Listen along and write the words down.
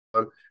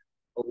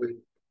Always,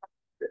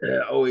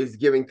 always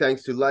giving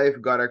thanks to life,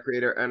 God, our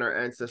creator, and our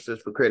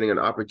ancestors for creating an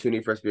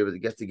opportunity for us to be able to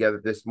get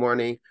together this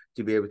morning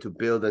to be able to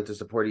build and to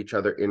support each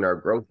other in our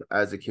growth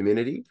as a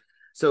community.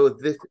 So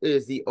this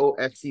is the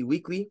OFC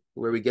Weekly,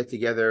 where we get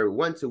together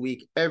once a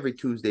week, every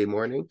Tuesday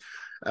morning.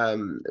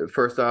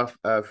 First off,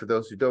 for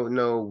those who don't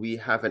know, we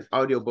have an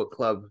audiobook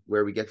club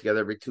where we get together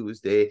every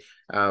Tuesday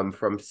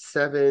from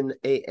 7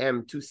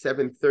 a.m. to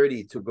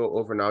 7:30 to go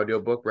over an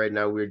audiobook. Right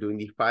now, we're doing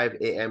the 5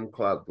 a.m.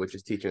 club, which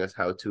is teaching us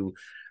how to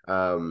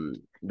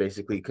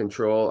basically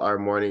control our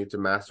morning to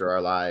master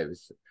our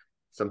lives,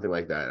 something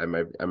like that.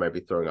 I might be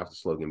throwing off the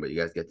slogan, but you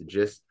guys get the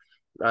gist.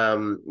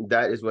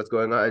 That is what's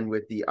going on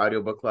with the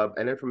audiobook club,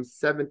 and then from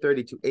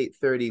 7:30 to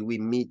 8:30 we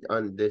meet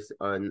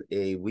on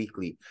a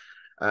weekly.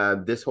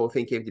 This whole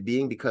thing came to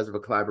being because of a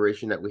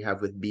collaboration that we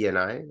have with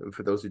BNI. And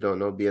for those who don't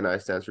know,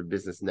 BNI stands for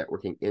Business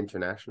Networking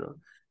International.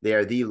 They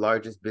are the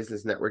largest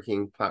business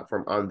networking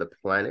platform on the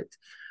planet.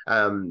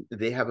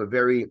 They have a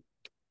very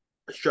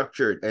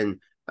structured and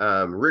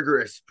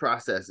rigorous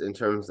process in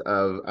terms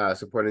of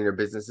supporting their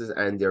businesses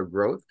and their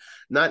growth.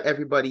 Not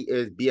everybody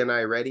is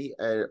BNI ready,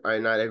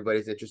 and not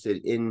everybody's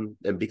interested in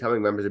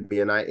becoming members of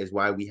BNI, is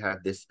why we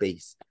have this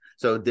space.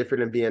 So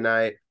different than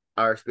BNI,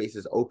 our space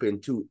is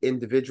open to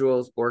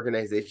individuals,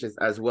 organizations,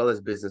 as well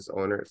as business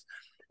owners.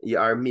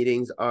 Our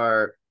meetings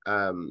are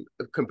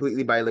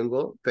completely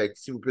bilingual. Fait que,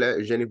 s'il vous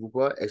plaît, gênez-vous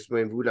pas,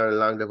 exprimez-vous dans la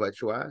langue de votre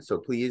choix. So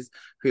please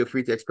feel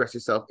free to express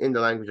yourself in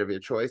the language of your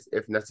choice.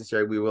 If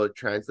necessary, we will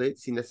translate.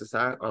 Si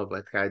nécessaire, on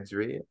va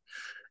traduire.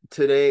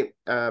 Today,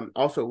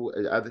 also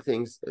other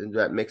things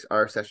that makes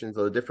our sessions a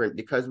little different,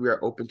 because we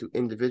are open to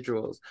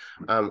individuals,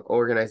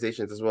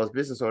 organizations, as well as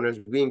business owners.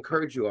 We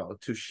encourage you all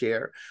to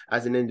share.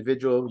 As an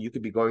individual, you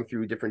could be going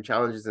through different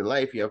challenges in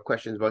life. You have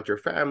questions about your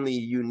family,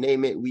 you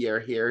name it. We are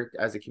here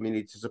as a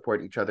community to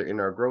support each other in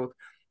our growth.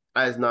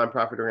 As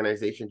nonprofit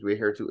organizations, we're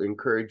here to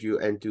encourage you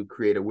and to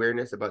create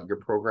awareness about your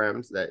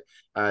programs that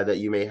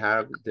you may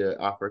have to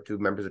offer to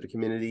members of the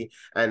community.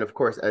 And of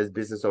course, as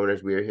business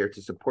owners, we are here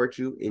to support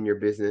you in your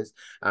business,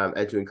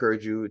 and to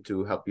encourage you,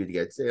 to help you to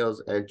get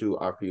sales, and to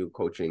offer you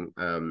coaching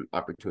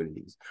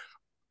opportunities.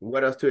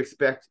 What else to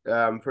expect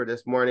for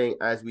this morning?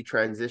 As we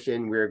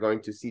transition, we're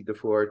going to cede the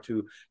floor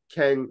to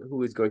Ken,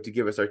 who is going to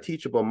give us our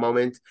teachable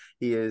moment.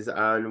 He is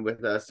on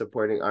with us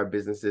supporting our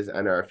businesses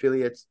and our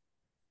affiliates.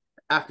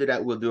 After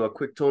that, we'll do a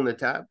quick tool in the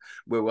tab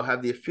where we'll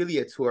have the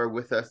affiliates who are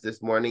with us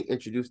this morning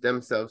introduce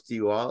themselves to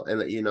you all and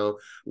let you know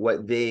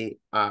what they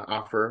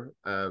offer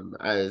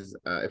as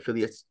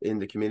affiliates in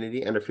the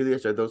community. And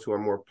affiliates are those who are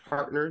more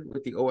partnered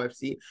with the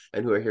OFC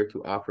and who are here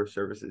to offer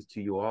services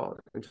to you all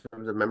in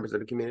terms of members of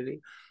the community.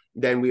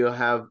 Then we will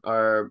have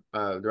our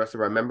the rest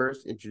of our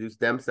members introduce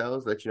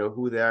themselves, let you know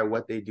who they are,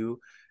 what they do,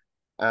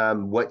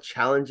 what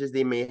challenges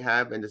they may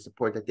have, and the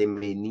support that they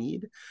may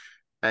need.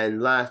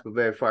 And last but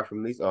very far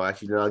from least,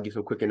 actually, then I'll give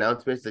some quick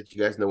announcements that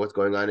you guys know what's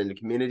going on in the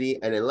community.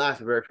 And then last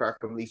but very far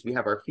from least, we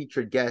have our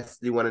featured guest,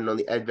 the one and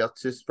only Ed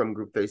Vertus from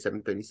Groupe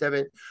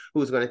 3737,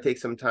 who's going to take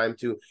some time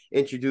to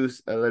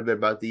introduce a little bit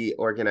about the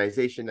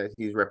organization that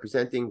he's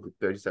representing, Groupe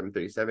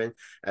 3737,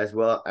 as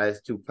well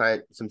as to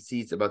plant some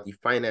seeds about the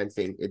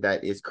financing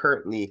that is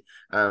currently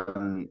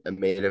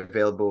made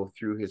available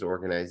through his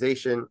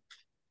organization,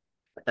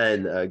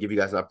 and give you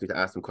guys an opportunity to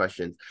ask some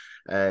questions.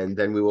 And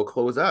then we will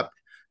close up.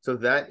 So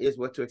that is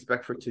what to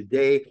expect for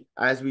today.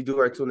 As we do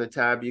our tool in the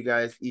tab, you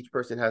guys, each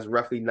person has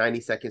roughly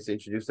 90 seconds to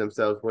introduce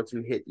themselves. Once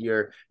you hit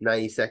your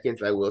 90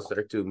 seconds, I will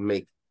start to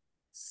make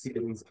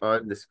scenes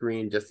on the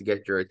screen just to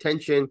get your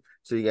attention,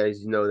 so you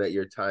guys know that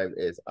your time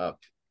is up.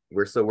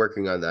 We're still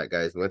working on that,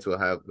 guys.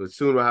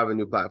 Soon we'll have a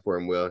new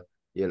platform.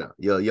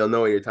 You'll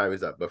know when your time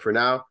is up. But for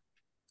now,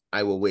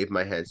 I will wave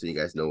my hand so you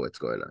guys know what's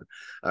going on.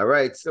 All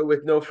right. So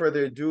with no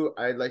further ado,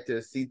 I'd like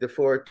to cede the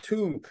floor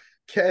to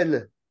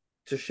Ken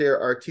to share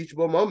our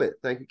teachable moment.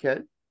 Thank you,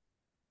 Ken.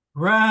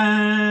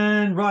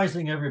 Grand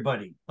rising,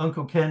 everybody.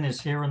 Uncle Ken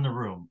is here in the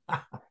room.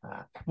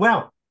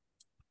 Well,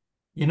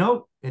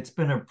 it's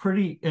been a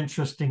pretty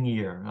interesting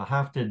year, I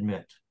have to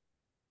admit.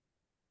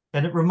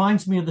 And it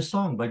reminds me of the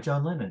song by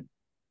John Lennon.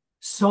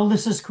 So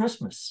this is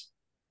Christmas.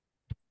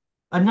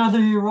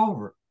 Another year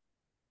over.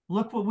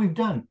 Look what we've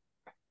done.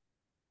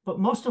 But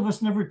most of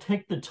us never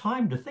take the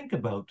time to think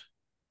about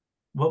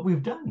what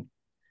we've done.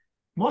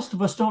 Most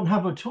of us don't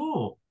have a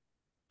tool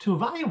to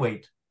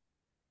evaluate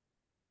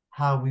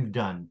how we've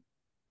done.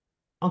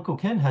 Uncle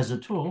Ken has a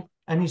tool,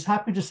 and he's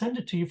happy to send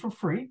it to you for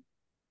free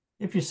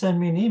if you send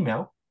me an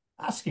email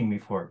asking me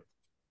for it.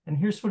 And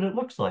here's what it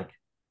looks like.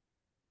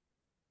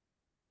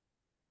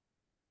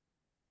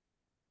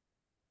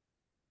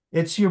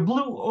 It's your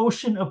Blue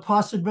Ocean of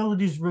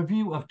Possibilities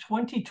review of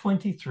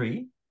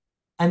 2023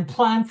 and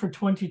plan for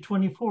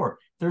 2024.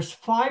 There's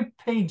 5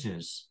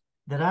 pages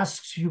that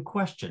asks you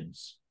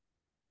questions.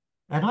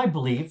 And I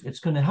believe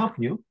it's going to help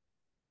you.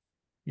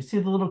 You see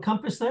the little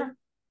compass there?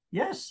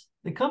 Yes,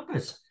 the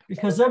compass,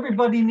 because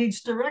everybody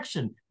needs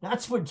direction.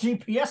 That's what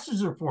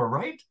GPSs are for,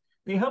 right?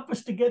 They help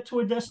us to get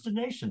to a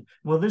destination.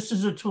 Well, this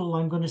is a tool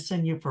I'm going to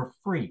send you for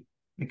free,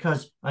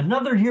 because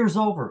another year's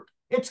over.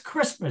 It's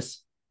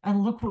Christmas.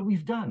 And look what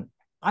we've done.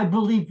 I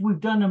believe we've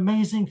done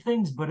amazing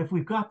things, but if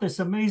we've got this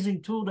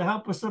amazing tool to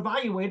help us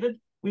evaluate it,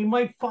 we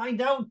might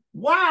find out,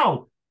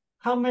 wow,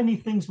 how many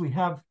things we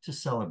have to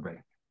celebrate.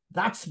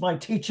 That's my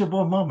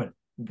teachable moment.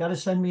 You got to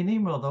send me an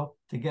email, though,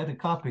 to get a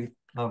copy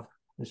of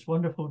this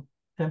wonderful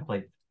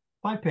template.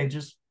 5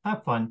 pages.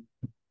 Have fun.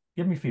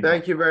 Give me feedback.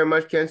 Thank you very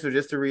much, Ken. So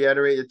just to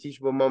reiterate, the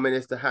teachable moment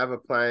is to have a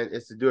plan,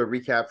 is to do a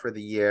recap for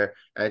the year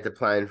and to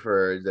plan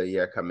for the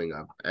year coming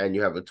up. And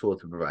you have a tool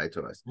to provide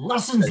to us.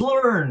 Lessons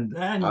learned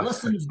and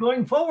lessons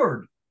going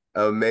forward.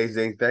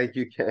 Amazing. Thank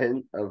you,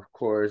 Ken, of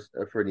course,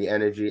 for the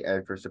energy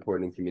and for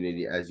supporting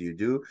community as you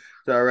do.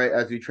 So, all right,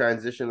 as we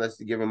transition,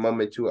 let's give a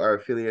moment to our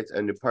affiliates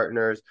and the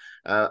partners.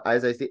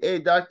 As I say, hey,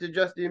 Dr.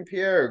 Justin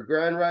Pierre,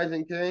 Grand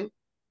Rising King,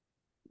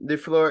 the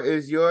floor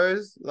is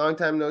yours. Long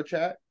time no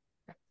chat.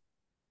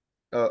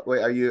 Oh,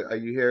 wait, are you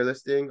here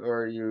listening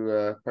or are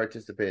you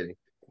participating?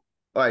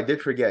 Oh, I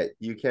did forget.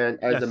 You can,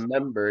 as a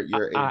member,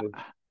 you're able.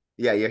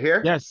 Yeah, you're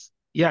here? Yes.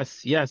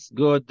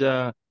 Good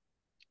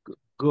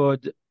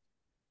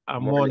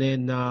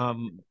morning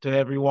to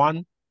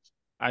everyone.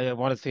 I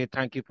want to say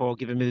thank you for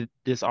giving me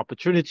this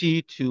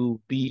opportunity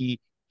to be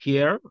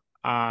here.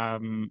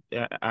 The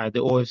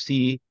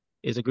OFC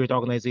is a great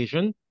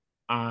organization.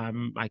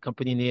 My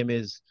company name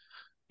is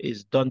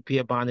Dunn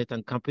Pierre Barnett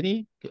and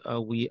Company.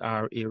 We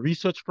are a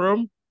research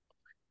firm,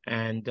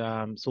 and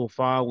so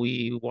far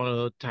we want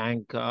to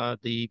thank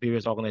the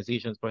various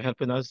organizations for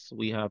helping us.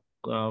 We have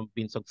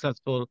been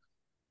successful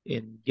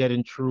in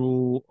getting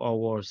through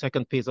our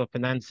second phase of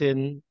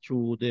financing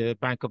through the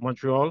Bank of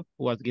Montreal,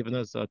 who has given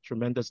us a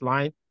tremendous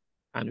line,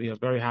 and we are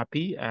very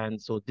happy.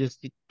 And so this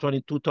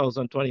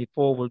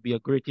 2024 will be a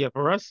great year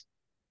for us.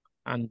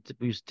 And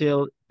we're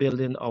still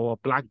building our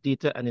Black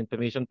Data and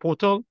Information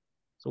Portal,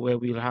 so where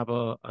we'll have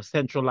a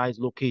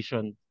centralized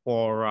location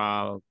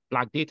for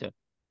Black data.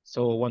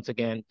 So once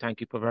again,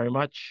 thank you very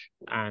much,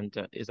 and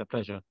it's a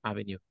pleasure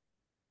having you.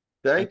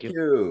 Thank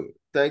you.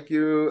 Thank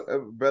you,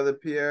 Brother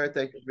Pierre.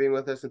 Thank you for being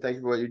with us, and thank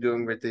you for what you're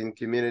doing within the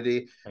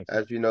community.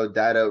 As you know,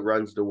 data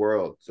runs the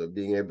world. So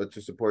being able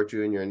to support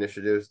you in your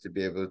initiatives, to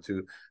be able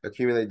to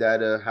accumulate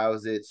data,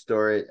 house it,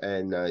 store it,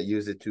 and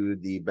use it to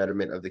the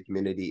betterment of the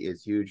community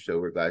is huge. So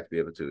we're glad to be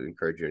able to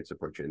encourage you and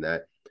support you in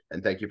that.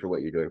 And thank you for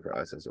what you're doing for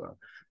us as well.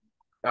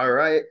 All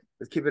right,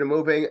 let's keep it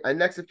moving. Our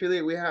next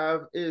affiliate we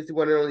have is the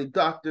one and only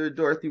Dr.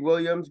 Dorothy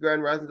Williams.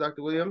 Grand Rising,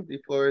 Dr. Williams, the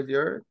floor is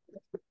yours.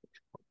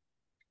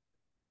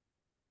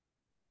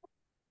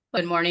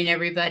 Good morning,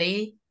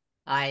 everybody.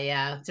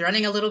 I was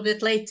running a little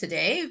bit late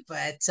today,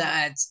 but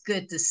it's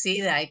good to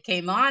see that I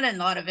came on and a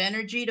lot of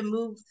energy to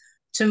move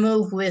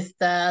with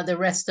the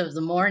rest of the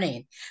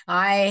morning.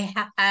 I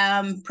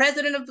am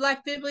president of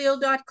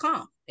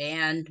blackbiblio.com,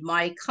 and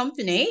my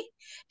company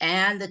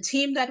and the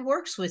team that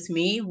works with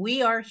me,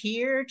 we are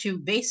here to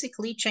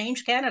basically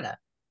change Canada.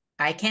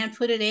 I can't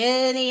put it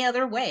any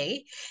other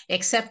way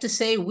except to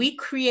say we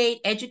create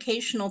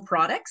educational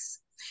products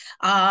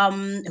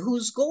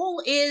whose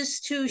goal is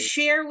to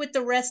share with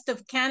the rest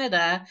of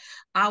Canada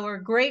our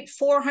great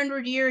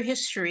 400-year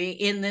history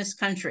in this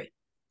country.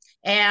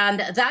 And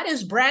that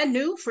is brand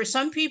new. For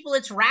some people,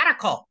 it's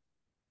radical.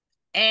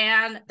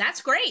 And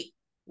that's great.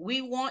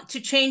 We want to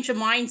change a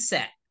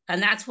mindset.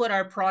 And that's what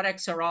our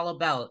products are all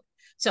about.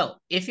 So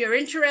if you're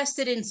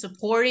interested in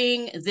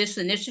supporting this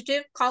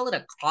initiative, call it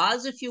a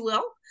cause, if you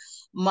will.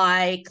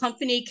 My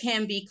company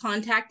can be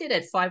contacted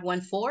at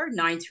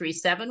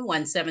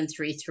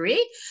 514-937-1733.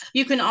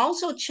 You can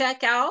also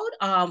check out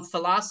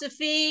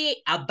philosophy,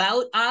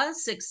 about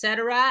us,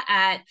 etc.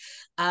 at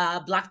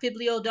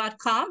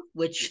blackbiblio.com,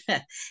 which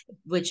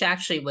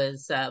actually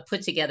was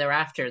put together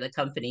after the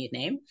company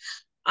name.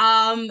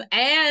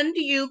 And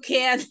you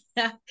can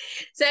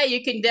say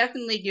you can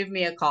definitely give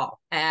me a call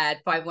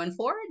at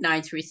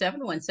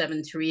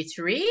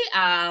 514-937-1733.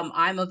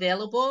 I'm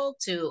available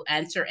to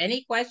answer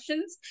any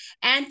questions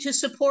and to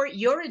support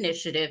your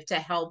initiative to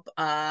help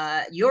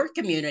your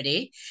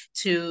community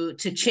to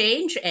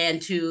change and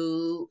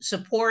to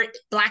support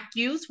Black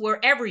youth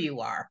wherever you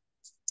are.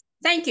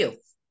 Thank you.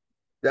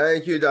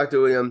 Thank you,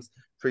 Dr. Williams.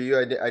 For you,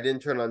 I didn't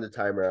turn on the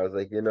timer. I was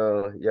like, you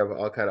know, you have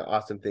all kind of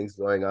awesome things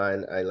going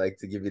on. I like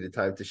to give you the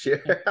time to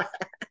share.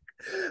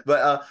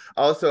 But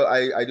also,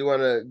 I do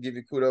want to give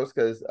you kudos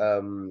because,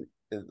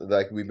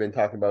 like we've been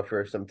talking about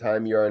for some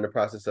time, you're in the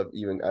process of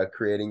even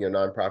creating your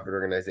nonprofit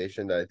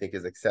organization that I think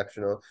is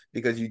exceptional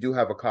because you do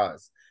have a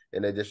cause.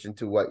 In addition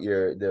to what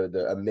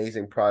the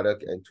amazing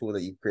product and tool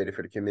that you've created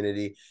for the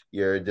community,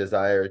 your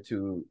desire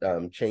to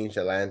change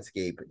the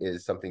landscape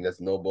is something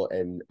that's noble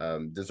and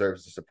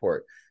deserves the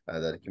support that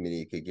the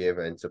community could give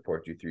and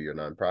support you through your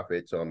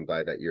nonprofit. So I'm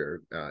glad that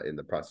you're in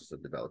the process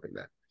of developing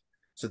that.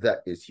 So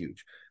that is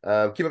huge.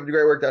 Keep up the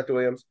great work, Dr.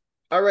 Williams.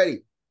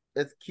 Alrighty,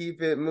 let's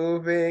keep it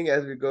moving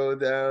as we go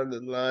down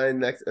the line.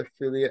 Next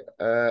affiliate.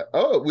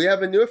 Oh, we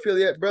have a new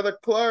affiliate, Brother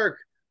Clark.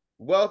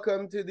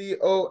 Welcome to the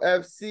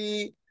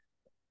OFC.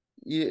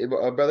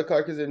 Brother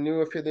Clark is a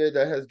new affiliate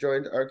that has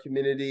joined our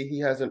community. He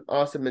has an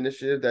awesome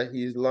initiative that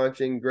he's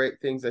launching,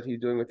 great things that he's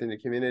doing within the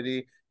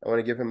community. I want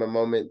to give him a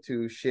moment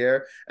to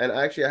share. And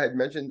actually, I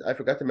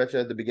forgot to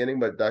mention at the beginning,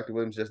 but Dr.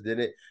 Williams just did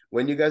it.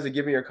 When you guys are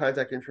giving your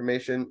contact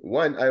information,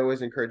 one, I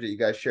always encourage that you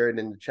guys share it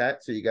in the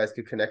chat so you guys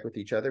can connect with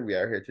each other. We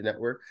are here to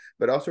network,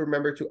 but also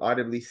remember to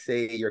audibly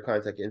say your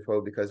contact info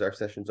because our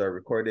sessions are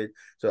recorded.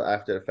 So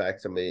after the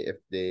fact,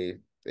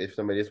 if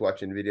somebody is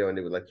watching the video and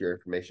they would like your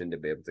information, to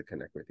be able to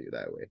connect with you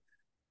that way.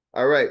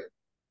 All right.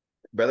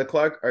 Brother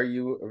Clark, are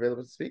you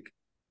available to speak?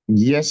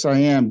 Yes, I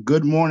am.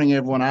 Good morning,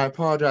 everyone. I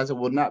apologize. I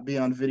will not be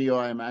on video.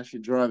 I am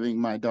actually driving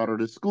my daughter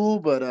to school,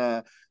 but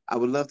I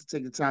would love to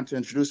take the time to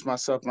introduce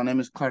myself. My name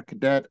is Clark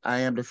Cadet. I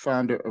am the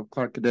founder of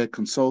Clark Cadet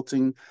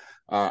Consulting.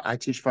 I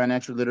teach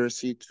financial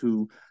literacy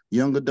to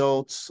young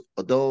adults,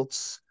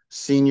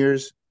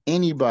 seniors,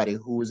 anybody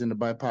who is in the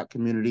BIPOC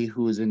community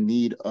who is in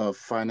need of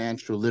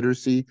financial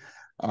literacy.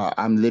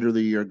 I'm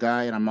literally your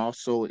guy, and I'm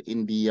also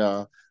in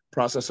the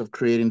process of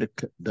creating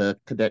the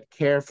Cadet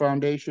Care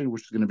Foundation,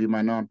 which is going to be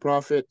my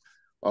nonprofit,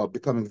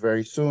 becoming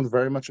very soon,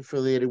 very much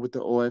affiliated with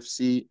the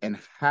OFC, and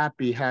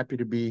happy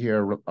to be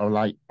here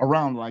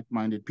around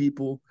like-minded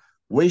people.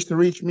 Ways to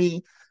reach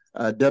me,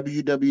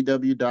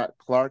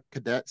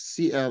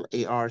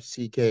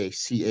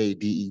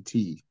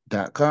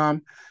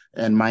 www.clarkcadet.com.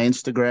 And my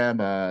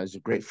Instagram is a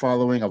great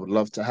following. I would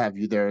love to have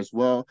you there as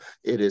well.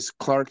 It is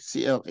Clark,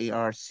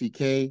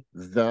 CLARCK,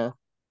 the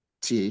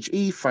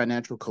THE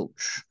Financial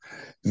Coach.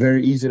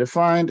 Very easy to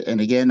find.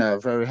 And again,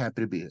 very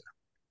happy to be here.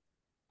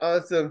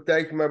 Awesome.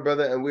 Thank you, my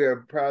brother. And we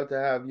are proud to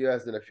have you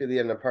as an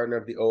affiliate and a partner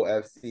of the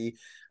OFC.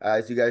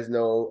 As you guys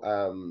know,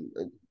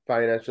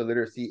 financial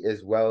literacy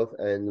is wealth,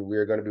 and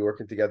we're going to be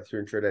working together to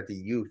ensure that the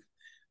youth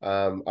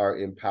are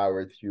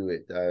empowered through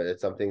it.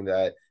 It's something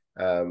that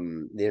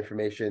the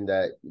information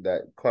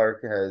that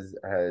Clark has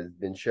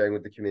been sharing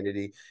with the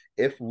community,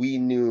 if we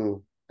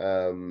knew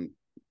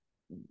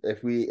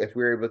if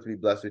we're able to be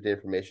blessed with the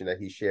information that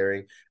he's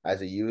sharing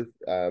as a youth,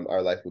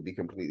 our life would be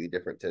completely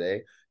different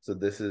today. So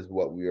this is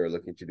what we are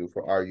looking to do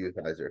for our youth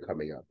as they're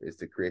coming up, is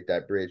to create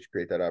that bridge,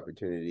 create that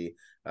opportunity,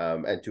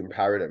 and to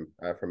empower them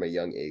from a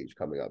young age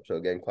coming up. So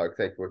again, Clark,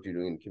 thank you for what you're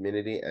doing in the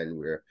community, and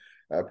we're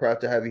proud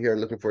to have you here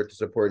and looking forward to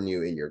supporting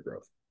you in your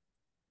growth.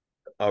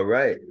 All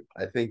right,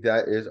 I think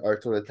that is our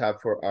turn to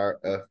tap for our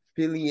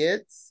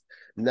affiliates.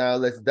 Now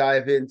let's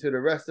dive into the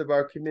rest of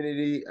our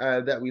community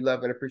that we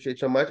love and appreciate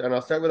so much. And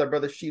I'll start with our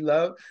brother She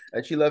Love.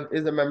 And She Love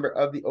is a member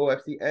of the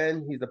OFC,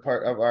 and he's a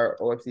part of our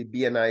OFC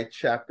BNI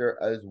chapter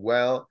as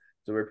well.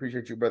 So we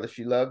appreciate you, brother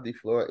She Love. The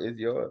floor is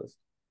yours.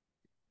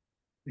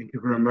 Thank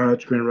you very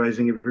much. Grand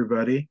Rising,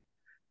 everybody.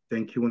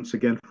 Thank you once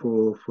again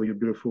for your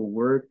beautiful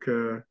work,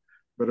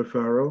 Brother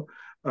Farrow.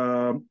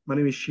 My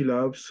name is She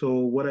Love. So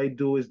what I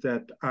do is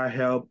that I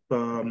help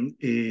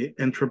a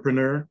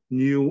entrepreneur,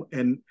 new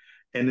and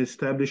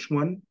established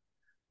one,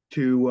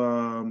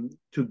 to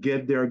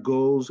get their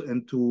goals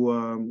and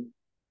to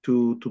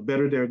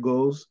better their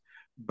goals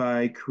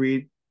by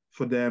create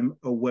for them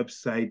a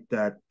website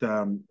that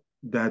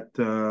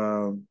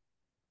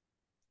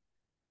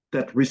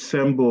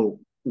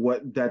resemble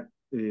what that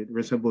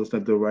resemble is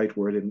not the right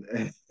word in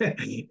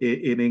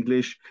in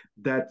English.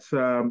 That's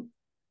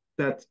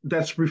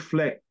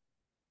reflect.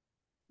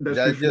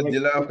 Yes,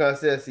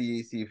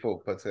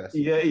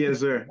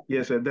 sir.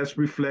 Yes, sir. That's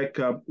reflect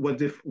what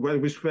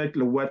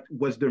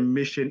their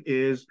mission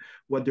is,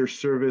 what their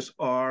service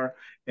are,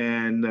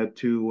 and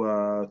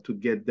to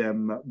get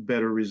them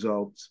better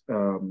results,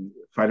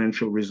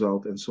 financial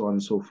result, and so on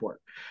and so forth.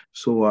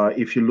 So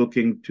if you're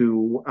looking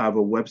to have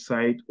a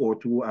website or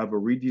to have a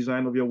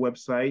redesign of your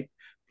website,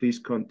 please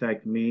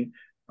contact me.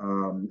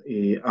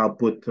 I'll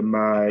put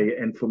my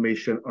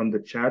information on the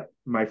chat.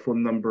 My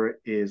phone number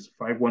is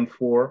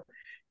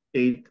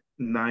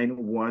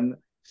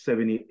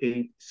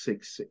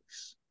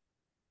 514-891-7866.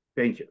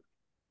 Thank you.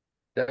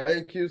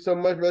 Thank you so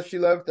much, Brother She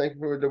Love. Thank you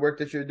for the work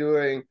that you're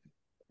doing.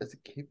 Let's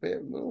keep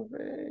it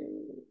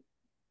moving.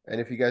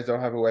 And if you guys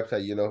don't have a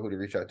website, you know who to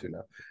reach out to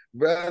now.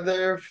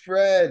 Brother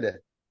Fred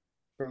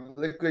from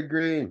Liquid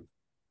Green.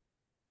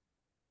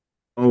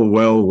 Oh,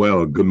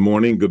 well. Good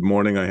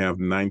morning. I have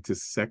 90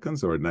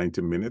 seconds or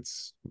 90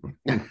 minutes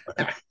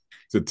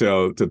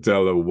to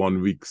tell a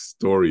 1 week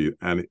story.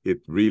 And it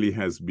really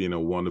has been a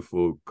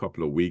wonderful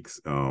couple of weeks.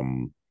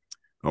 Our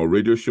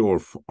radio show,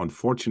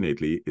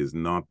 unfortunately, is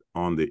not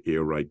on the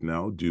air right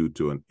now due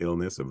to an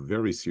illness, a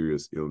very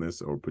serious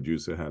illness. Our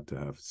producer had to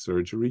have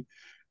surgery,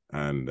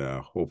 and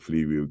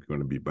hopefully we're going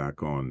to be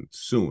back on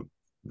soon.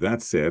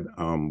 That said,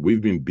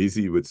 we've been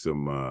busy with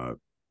some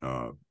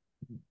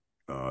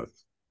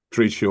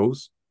trade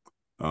shows.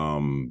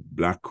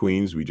 Black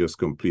Queens, we just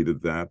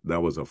completed that.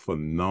 That was a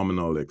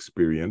phenomenal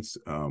experience.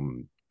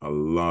 A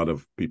lot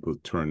of people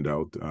turned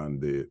out,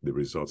 and the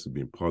results have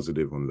been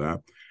positive on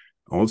that.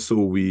 Also,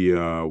 we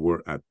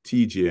were at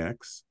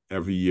TJX.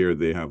 Every year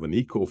they have an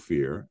eco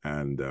fair,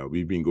 and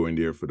we've been going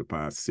there for the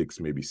past 6,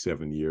 maybe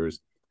 7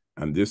 years.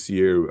 And this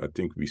year, I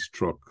think we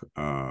struck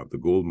the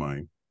gold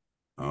mine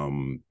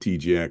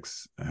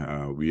TGX,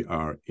 we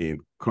are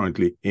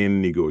currently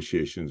in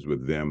negotiations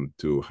with them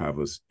to have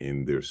us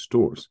in their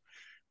stores.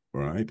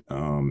 Right.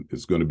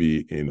 It's going to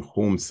be in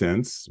Home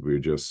Sense. We're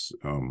just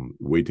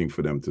waiting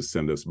for them to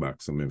send us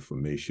back some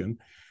information.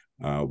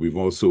 We've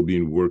also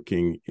been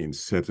working in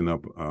setting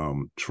up,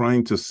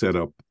 trying to set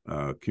up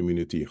a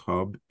community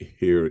hub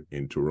here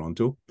in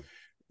Toronto.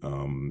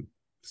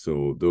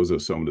 So those are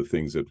some of the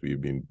things that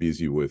we've been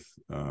busy with,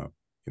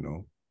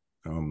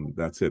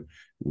 that's it.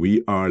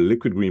 We are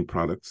Liquid Green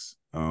Products.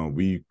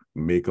 We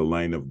make a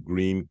line of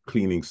green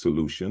cleaning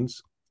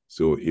solutions.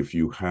 So if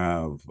you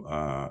have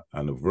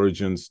an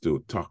aversion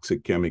to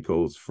toxic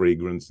chemicals,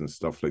 fragrance, and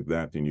stuff like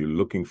that, and you're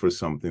looking for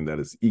something that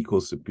is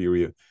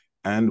eco-superior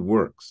and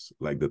works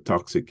like the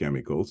toxic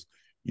chemicals,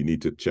 you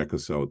need to check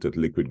us out at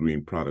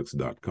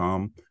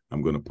liquidgreenproducts.com.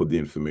 I'm going to put the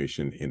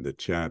information in the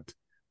chat.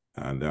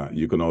 And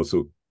you can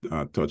also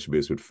touch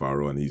base with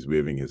Faro, and he's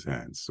waving his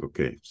hands.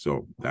 Okay,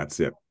 so that's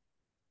it.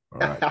 All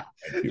right.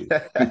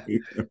 Thank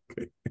you.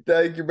 Okay.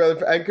 Thank you,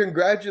 brother. And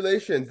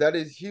congratulations. That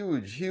is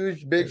huge,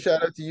 huge, big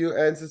shout out to you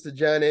and Sister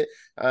Janet.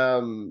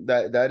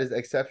 That is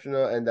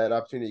exceptional, and that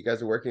opportunity you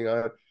guys are working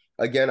on.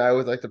 Again, I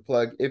always like to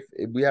plug, if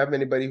we have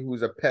anybody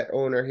who's a pet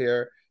owner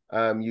here,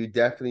 you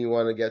definitely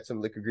want to get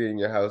some Liquid Green in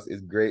your house.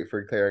 It's great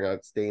for clearing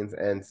out stains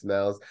and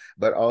smells.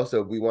 But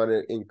also, we want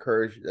to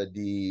encourage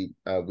we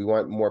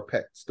want more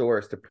pet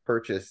stores to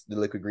purchase the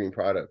Liquid Green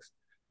products.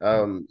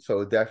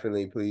 So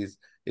definitely, please,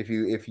 if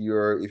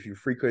you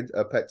frequent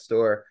a pet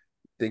store,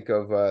 think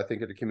of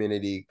the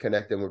community,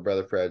 connect them with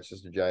Brother Fred,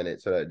 Sister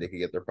Janet, so that they can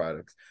get their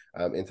products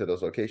into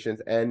those locations.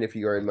 And if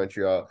you are in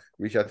Montreal,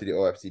 reach out to the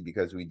OFC,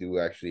 because we do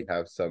actually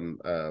have some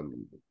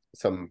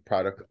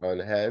product on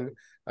hand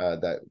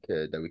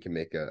that we can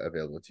make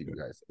available to you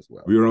guys as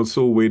well. We are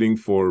also waiting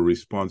for a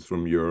response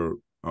from your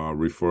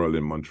referral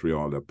in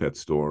Montreal, the pet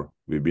store.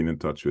 We've been in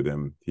touch with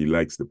him. He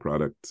likes the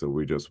product, so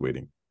we're just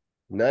waiting.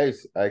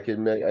 Nice. I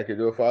could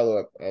do a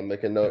follow-up. I'll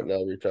make a note and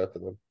I'll reach out to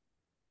them.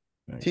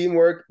 Nice.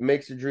 Teamwork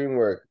makes the dream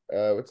work.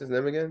 What's his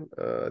name again?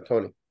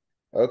 Tony.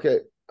 Okay,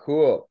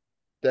 cool.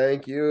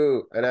 Thank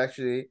you. And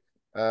actually,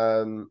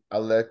 I'll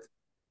let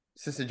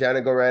Sister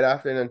Janet go right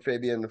after, and then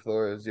Fabian, the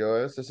floor is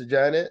yours. Sister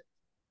Janet.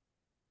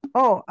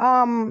 Oh,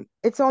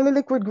 it's only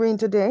Liquid Green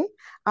today.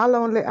 I'll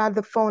only add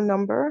the phone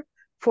number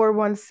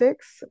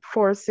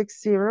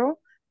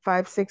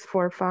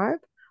 416-460-5645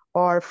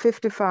 or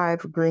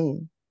 55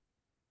 Green.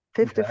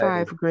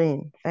 55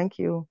 Green. Thank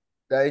you.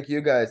 Thank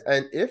you, guys.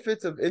 And if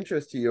it's of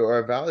interest to you or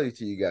of value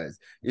to you guys,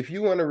 if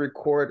you want to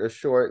record a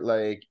short,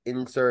 like,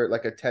 insert,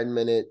 like a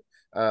 10-minute,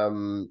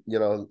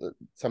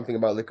 something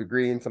about Liquid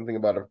Green, something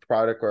about a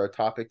product or a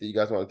topic that you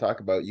guys want to talk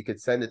about, you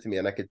could send it to me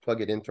and I could plug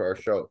it into our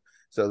show.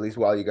 So at least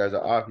while you guys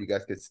are off, you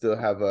guys could still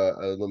have a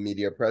little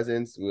media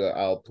presence.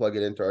 I'll plug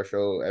it into our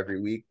show every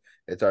week.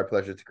 It's our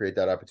pleasure to create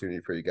that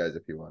opportunity for you guys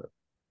if you want it.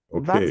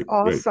 Okay, that's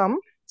awesome.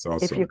 It's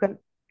awesome. If you can,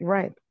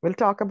 right. We'll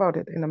talk about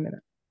it in a minute.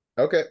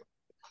 Okay.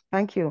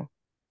 Thank you.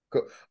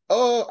 Cool.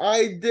 Oh,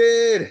 I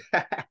did.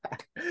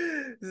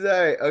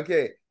 Sorry.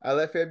 Okay, I'll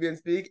let Fabian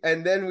speak,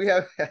 and then we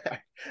have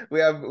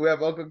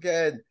Uncle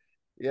Ken,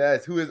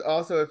 yes, who is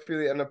also an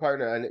affiliate and a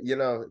partner. And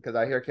because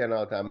I hear Ken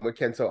all the time, with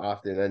Ken so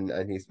often,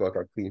 and he spoke,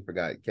 I clean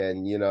forgot.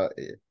 Ken,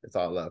 it's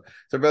all love.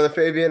 So, Brother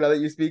Fabian, I'll let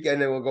you speak,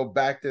 and then we'll go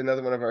back to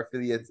another one of our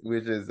affiliates,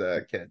 which is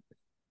Ken.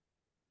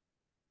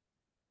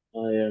 I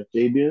am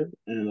Fabian,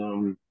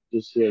 and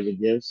just here as a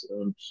guest,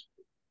 just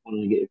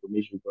wanting to get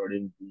information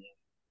regarding the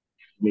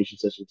information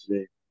session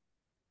today.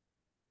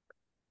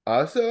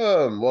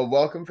 Awesome. Well,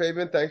 welcome,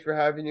 Fabian. Thanks for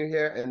having you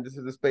here. And this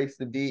is the space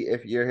to be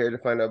if you're here to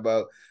find out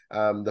about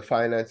the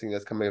financing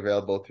that's coming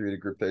available through the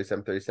Groupe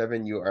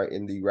 3737. You are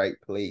in the right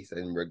place,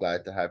 and we're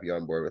glad to have you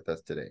on board with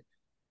us today.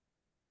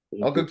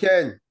 Uncle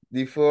Ken,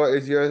 the floor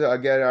is yours.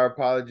 Again, our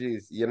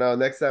apologies.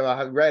 Next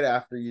time, right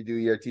after you do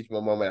your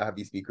teachable moment, I'll have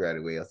you speak right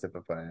away. I'll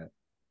simplify it.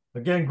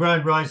 Again,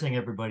 Grand Rising,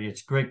 everybody.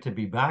 It's great to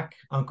be back.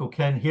 Uncle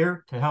Ken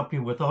here to help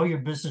you with all your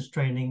business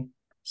training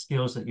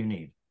skills that you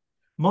need.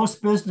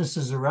 Most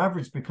businesses are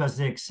average because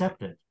they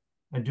accept it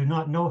and do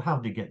not know how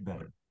to get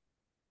better.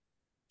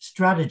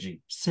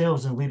 Strategy,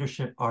 sales, and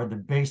leadership are the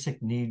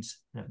basic needs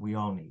that we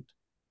all need.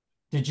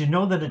 Did you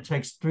know that it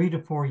takes 3 to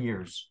 4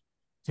 years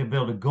to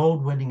build a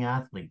gold-winning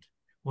athlete?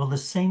 Well, the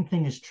same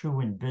thing is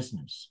true in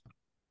business.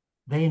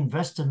 They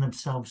invest in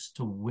themselves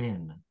to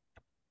win.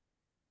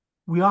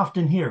 We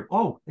often hear,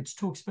 oh, it's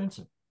too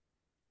expensive.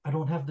 I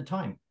don't have the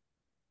time.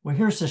 Well,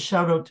 here's a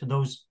shout out to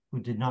those who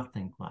did not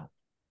think that.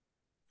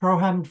 Carl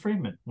Hammond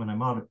Friedman, when I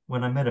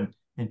met him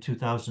in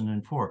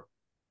 2004.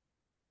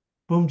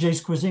 Boom Jay's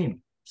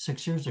Cuisine,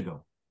 6 years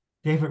ago.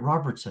 David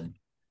Robertson.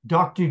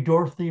 Dr.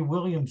 Dorothy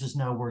Williams is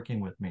now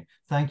working with me.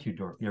 Thank you,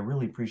 Dorothy. I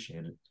really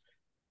appreciate it.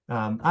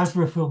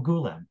 Azrafil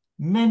Gulam.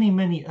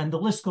 Many, and the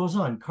list goes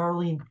on.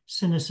 Carlene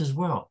Sinnis as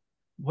well.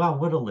 Wow,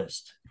 what a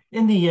list.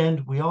 In the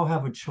end, we all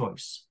have a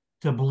choice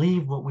to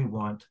believe what we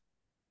want.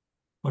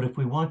 But if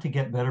we want to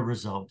get better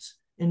results,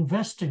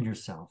 invest in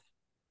yourself.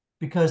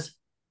 Because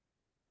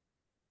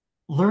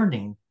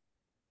learning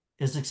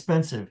is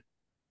expensive,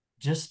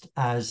 just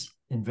as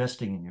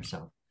investing in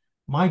yourself.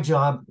 My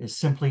job is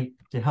simply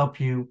to help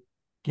you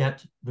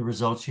get the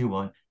results you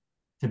want,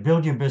 to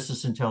build your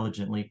business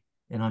intelligently,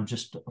 and I'm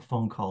just a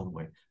phone call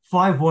away.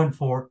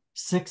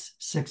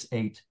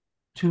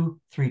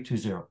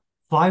 514-668-2320.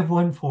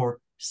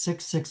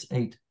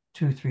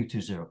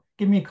 514-668-2320.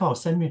 Give me a call,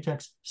 send me a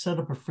text, set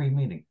up a free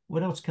meeting.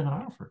 What else can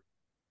I offer?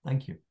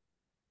 Thank you.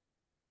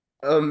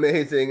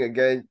 Amazing.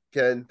 Again,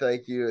 Ken,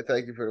 thank you.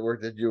 Thank you for the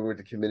work that you do with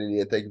the community,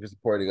 and thank you for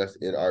supporting us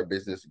in our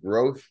business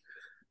growth.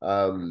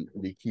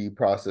 The key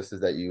processes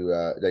that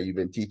you've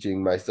been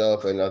teaching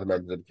myself and other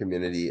members of the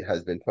community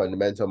has been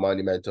fundamental,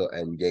 monumental,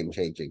 and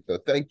game-changing. So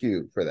thank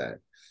you for that.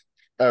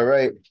 All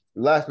right.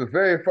 Last but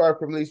very far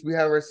from least, we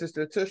have our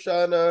sister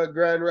Tashana,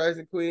 Grand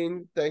Rising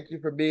Queen. Thank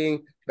you for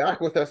being back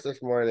with us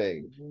this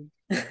morning.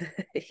 Yes.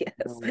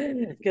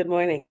 Good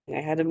morning. I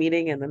had a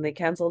meeting and then they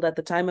canceled at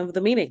the time of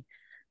the meeting.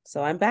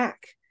 So I'm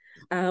back.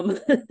 My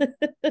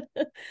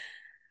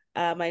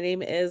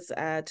name is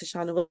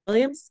Tashana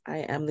Williams. I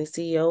am the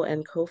CEO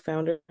and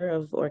co-founder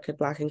of Orchid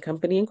Black &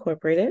 Company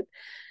Incorporated.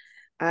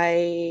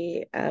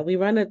 We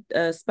run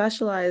a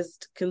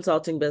specialized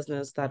consulting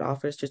business that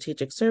offers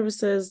strategic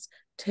services,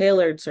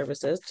 tailored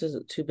services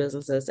to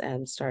businesses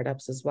and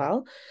startups as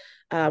well.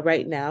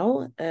 Right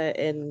now,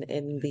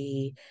 in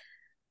the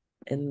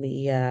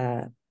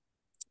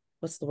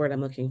what's the word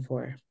I'm looking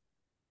for?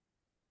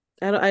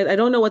 I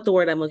don't know what the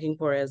word I'm looking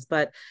for is,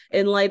 but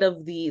in light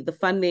of the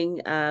funding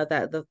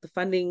the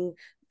funding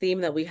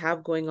theme that we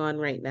have going on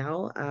right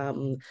now,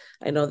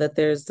 I know that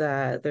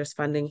there's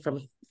funding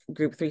from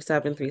Groupe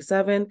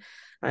 3737.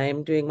 I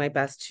am doing my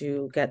best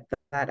to get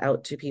that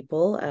out to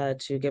people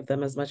to give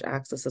them as much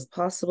access as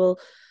possible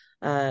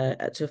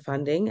to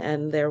funding.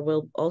 And there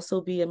will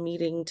also be a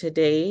meeting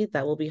today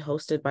that will be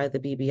hosted by the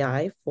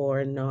BBI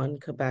for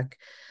non-Quebec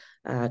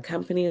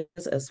companies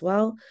as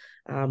well.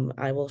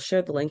 I will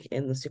share the link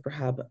in the Super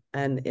Hub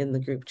and in the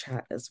group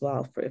chat as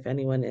well for if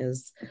anyone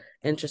is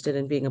interested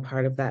in being a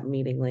part of that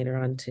meeting later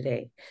on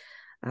today.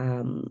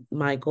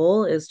 My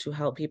goal is to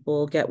help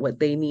people get what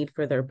they need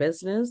for their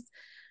business,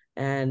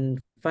 and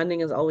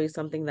funding is always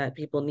something that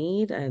people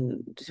need,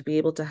 and to be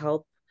able to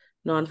help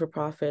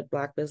non-for-profit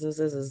Black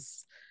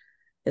businesses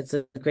it's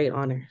a great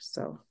honor.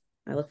 So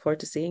I look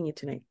forward to seeing you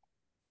tonight.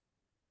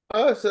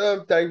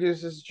 Awesome. Thank you,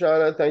 Sister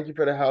Shauna. Thank you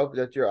for the help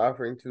that you're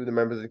offering to the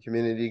members of the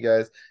community,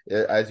 guys.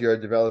 As you're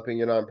developing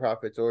your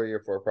nonprofits or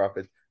your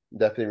for-profits,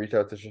 definitely reach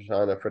out to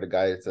Shoshana for the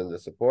guidance and the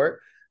support.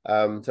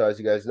 So as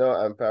you guys know,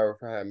 I'm Farrell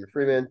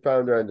Freeman,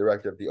 founder and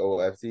director of the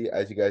OFC.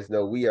 As you guys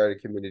know, we are the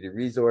community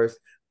resource.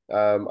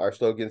 Our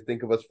slogan is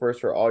think of us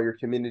first for all your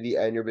community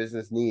and your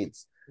business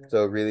needs.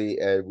 So really,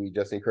 we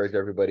just encourage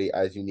everybody,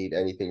 as you need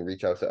anything,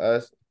 reach out to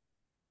us.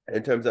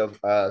 In terms of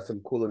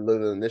some cool and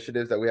little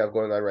initiatives that we have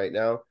going on right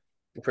now,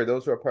 for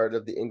those who are part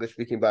of the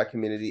English-speaking Black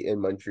community in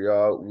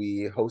Montreal,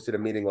 we hosted a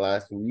meeting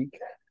last week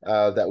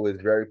that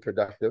was very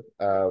productive.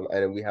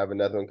 And we have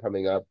another one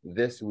coming up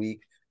this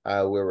week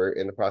where we're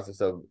in the process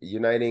of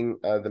uniting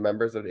the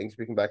members of the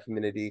English-speaking Black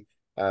community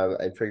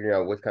and figuring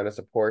out what kind of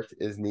support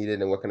is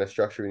needed and what kind of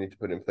structure we need to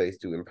put in place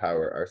to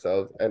empower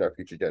ourselves and our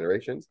future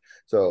generations.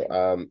 So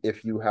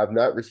if you have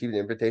not received an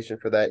invitation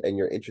for that and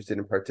you're interested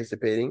in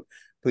participating,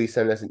 please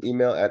send us an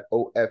email at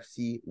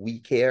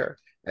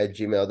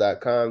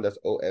ofcwecare@gmail.com. That's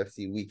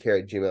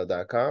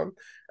ofcwecare@gmail.com.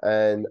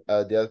 And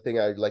the other thing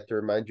I'd like to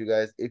remind you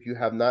guys, if you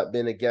have not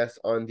been a guest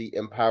on the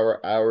Empower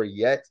Hour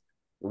yet,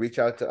 reach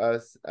out to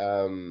us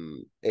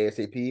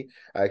ASAP.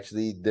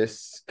 Actually,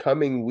 this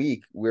coming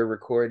week, we're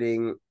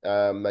recording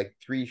like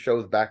 3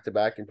 shows back to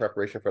back in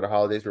preparation for the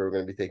holidays where we're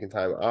going to be taking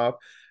time off.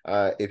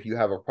 If you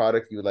have a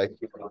product you would like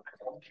to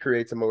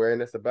create some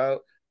awareness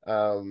about,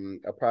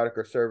 a product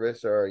or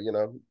service, or, you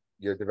know,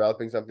 you're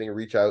developing something,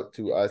 reach out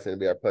to us, and it'll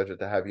be our pleasure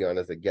to have you on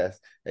as a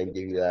guest and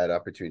give you that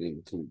opportunity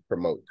to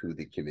promote to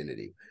the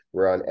community.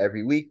 We're on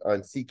every week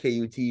on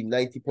CKUT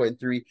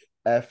 90.3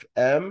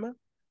 FM.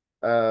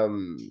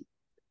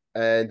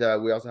 And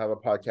we also have a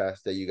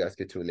podcast that you guys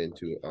can tune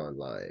into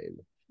online.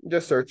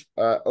 Just search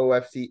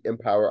OFC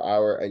Empower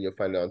Hour and you'll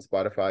find it on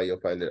Spotify. You'll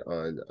find it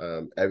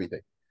on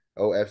everything.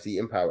 OFC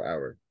Empower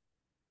Hour.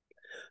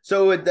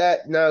 So with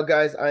that, now,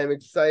 guys, I am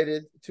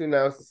excited to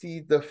now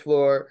cede the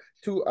floor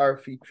to our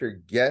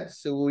featured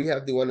guest. So we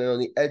have the one and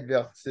only Ed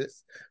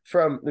Vertus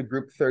from the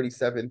Groupe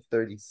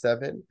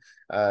 3737.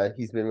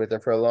 He's been with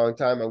them for a long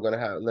time. I'm going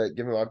to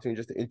give him an opportunity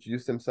just to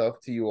introduce himself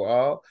to you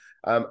all.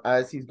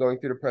 As he's going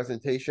through the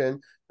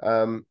presentation,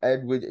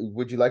 Ed,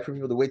 would you like for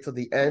people to wait till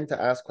the end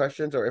to ask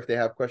questions, or if they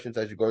have questions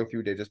as you're going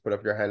through, they just put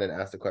up your hand and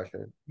ask the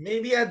question?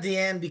 Maybe at the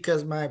end,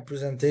 because my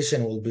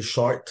presentation will be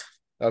short.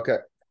 Okay,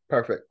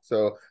 perfect.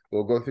 So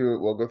we'll go through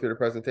the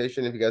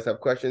presentation. If you guys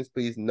have questions,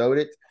 please note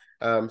it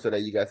so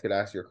that you guys can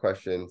ask your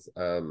questions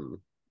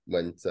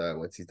once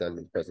he's done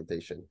his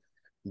presentation.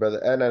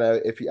 Brother Ed, I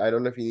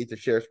don't know if you need to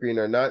share screen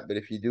or not, but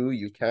if you do,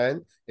 you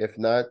can. If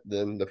not,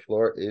 then the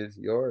floor is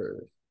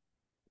yours.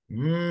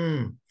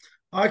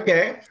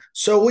 Okay,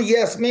 so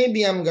yes,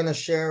 maybe I'm gonna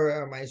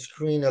share my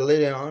screen a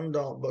little on.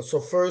 But so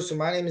first,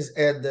 my name is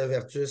Ed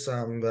Vertus.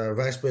 I'm the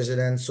Vice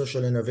President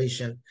Social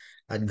Innovation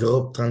at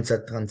Groupe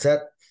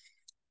 3737.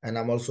 And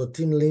I'm also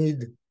team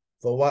lead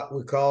for what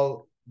we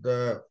call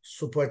the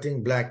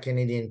Supporting Black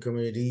Canadian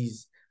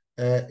Communities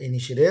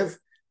initiative.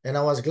 And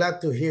I was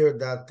glad to hear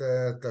that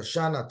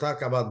Tashana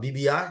talked about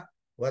BBI,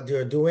 what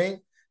they're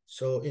doing.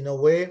 So in a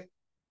way,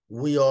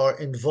 we are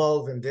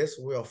involved in this.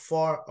 We are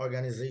 4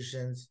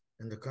 organizations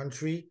in the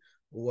country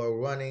who are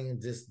running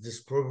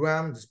this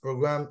program. This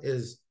program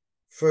is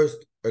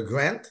first a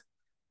grant,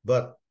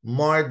 but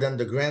more than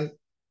the grant,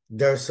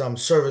 there are some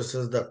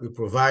services that we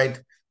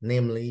provide,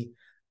 namely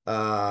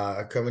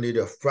a community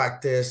of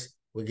practice.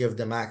 We give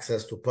them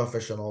access to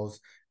professionals,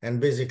 and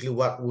basically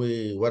what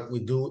we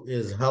do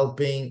is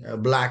helping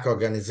Black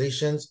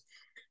organizations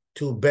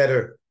to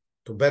better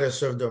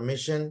serve their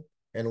mission,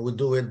 and we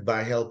do it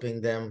by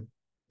helping them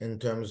in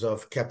terms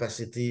of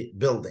capacity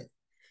building.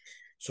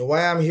 So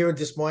why I'm here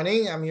this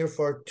morning, I'm here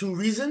for 2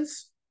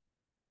 reasons.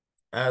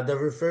 The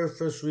very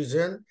first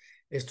reason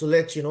is to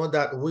let you know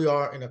that we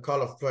are in a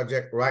call of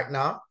project right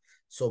now.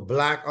 So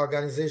Black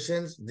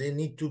organizations, they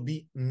need to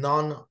be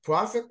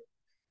non-profit,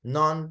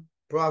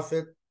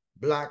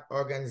 Black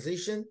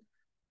organization,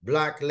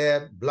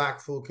 Black-led,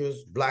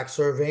 Black-focused, Black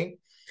serving.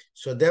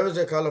 So there is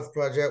a call of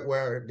project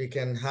where they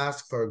can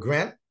ask for a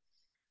grant.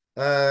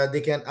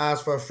 They can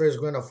ask for a first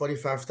grant of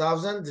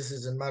 $45,000. This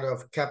is a matter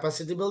of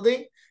capacity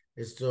building.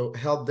 It's to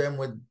help them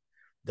with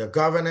the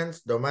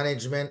governance, the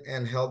management,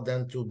 and help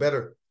them to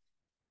better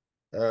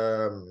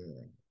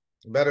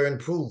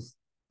improve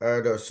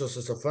their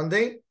sources of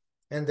funding.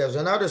 And there's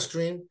another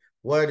stream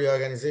where the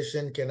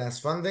organization can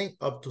ask funding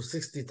up to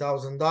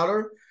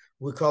 $60,000.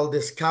 We call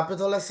this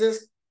capital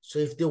assist. So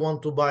if they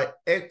want to buy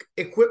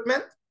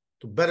equipment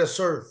to better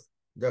serve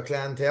their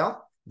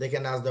clientele, they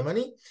can ask the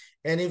money.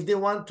 And if they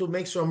want to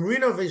make some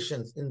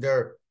renovations in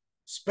their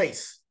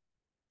space,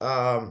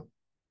 it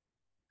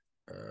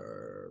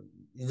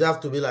have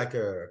to be like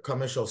a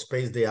commercial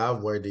space they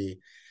have where they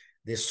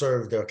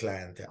serve their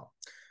clientele.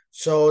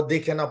 So they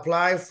can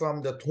apply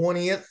from the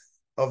 20th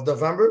of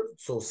November,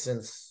 so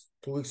since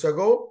 2 weeks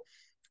ago,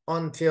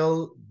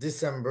 until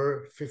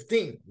December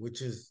 15th,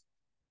 which is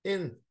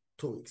in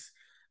 2 weeks.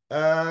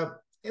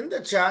 In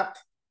the chat,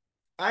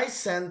 I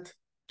sent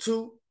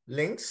 2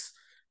 links.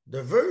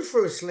 The very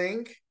first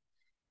link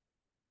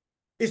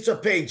is a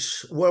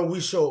page where we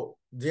show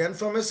the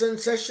information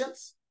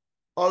sessions.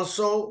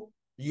 Also,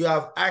 you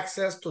have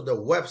access to the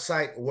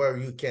website where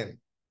you can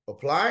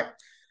apply.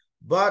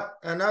 But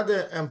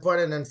another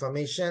important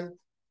information,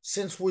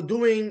 since we're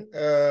doing,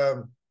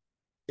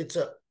 it's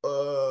a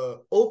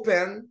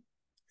open,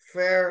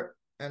 fair,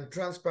 and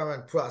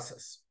transparent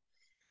process.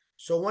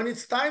 So when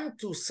it's time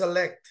to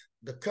select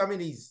the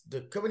committees,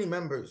 the committee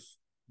members,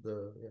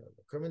 the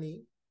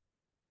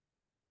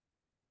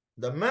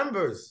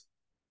members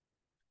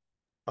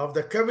of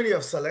the committee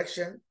of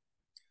selection,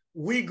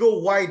 we go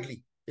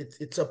widely.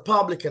 It's a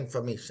public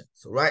information.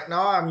 So right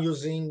now I'm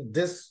using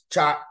this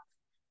chart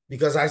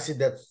because I see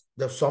that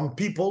there's some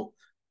people,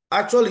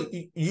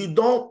 actually, you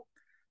don't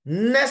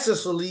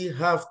necessarily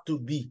have to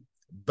be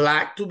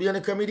Black to be on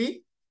a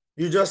committee.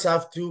 You just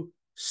have to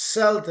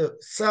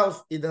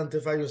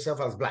self-identify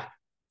yourself as Black,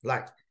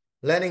 like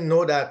letting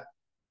know that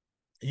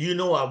you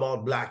know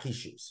about Black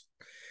issues.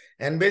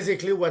 And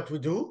basically what we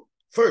do,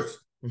 first,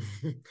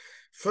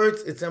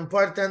 it's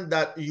important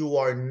that you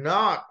are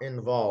not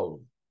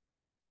involved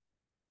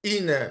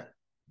in a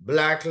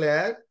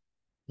Black-led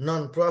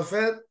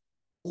nonprofit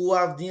who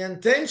have the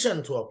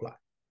intention to apply.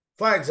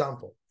 For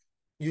example,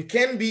 you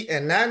can be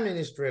an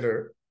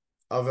administrator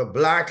of a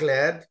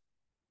Black-led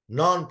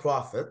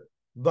nonprofit,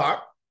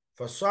 but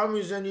for some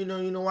reason, you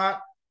know what?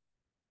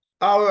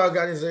 Our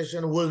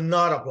organization will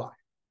not apply.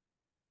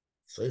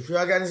 So if your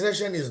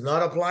organization is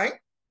not applying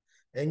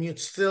and you're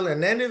still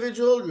an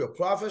individual, you're a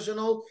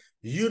professional,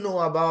 you know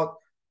about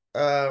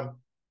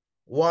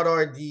what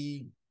are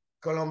the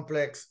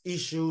complex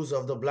issues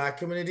of the Black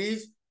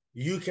communities,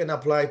 you can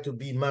apply to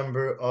be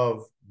member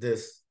of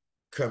this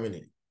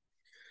community.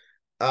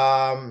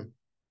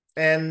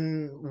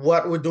 And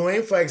what we're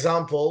doing, for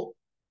example,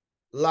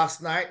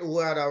 last night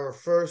we had our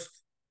first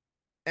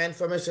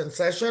information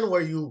session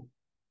where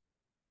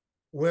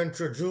we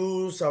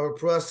introduce our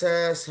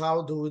process.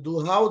 How do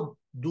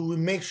we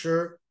make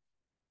sure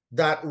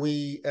that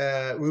we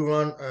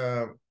run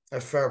a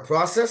fair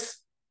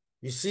process?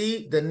 You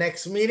see, the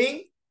next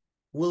meeting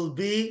will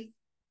be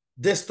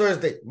this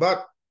Thursday.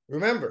 But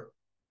remember,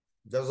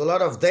 there's a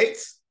lot of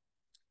dates.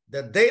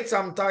 The dates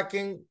I'm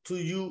talking to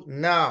you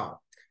now,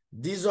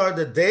 these are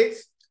the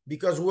dates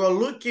because we're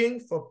looking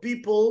for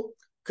people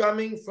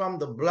coming from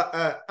the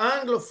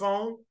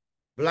Anglophone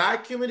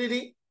Black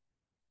community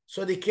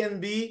so they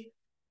can be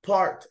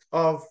part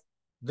of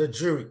the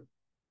jury.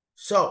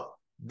 So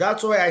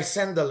that's why I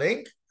send the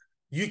link.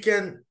 You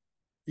can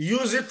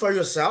use it for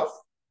yourself.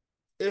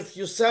 If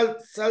you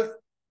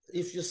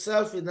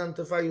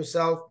self-identify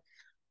yourself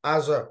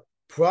as a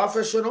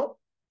professional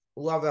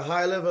who have a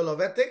high level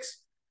of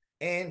ethics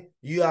and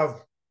you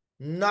have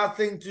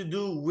nothing to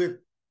do with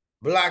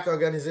Black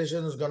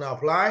organizations going to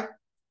apply,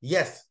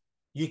 yes,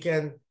 you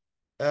can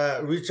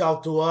reach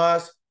out to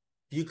us.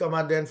 you come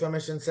at the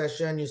information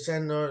session, you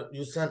send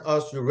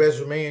us your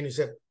resume, and you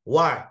said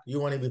why you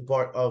want to be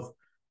part of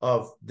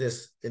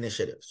this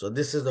initiative. So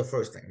this is the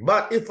first thing.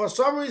 But if for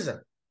some reason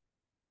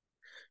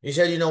you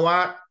said, you know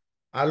what,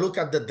 I look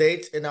at the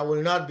dates and I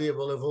will not be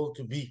able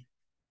to be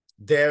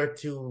there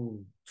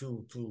to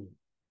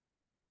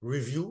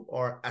review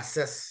or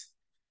assess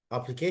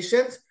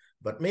applications,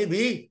 but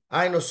maybe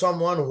I know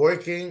someone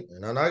working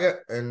in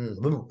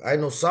I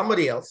know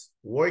somebody else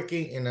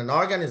working in an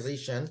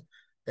organization,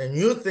 and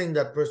you think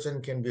that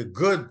person can be a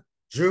good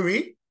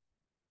jury,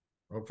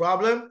 no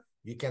problem.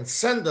 You can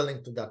send the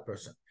link to that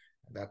person.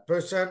 That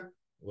person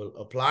will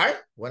apply.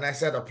 When I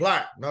said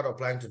apply, not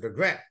applying to the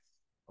grant,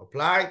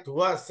 apply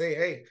to us, say,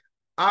 hey,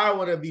 I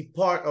want to be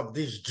part of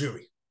this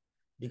jury.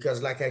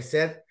 Because like I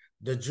said,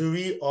 the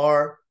jury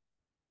are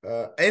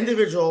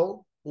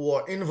individuals who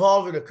are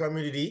involved in the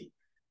community,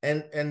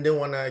 and they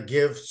want to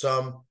give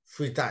some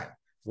free time.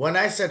 When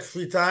I said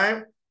free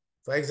time,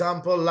 for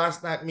example,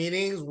 last night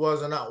meetings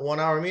was a 1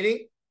 hour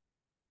meeting.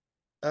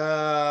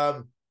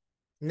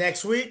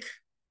 Next week,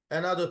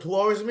 another 2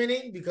 hours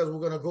meeting, because we're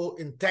going to go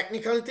in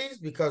technicalities,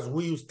 because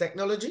we use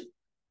technology.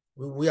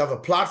 We have a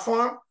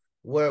platform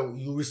where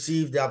you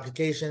receive the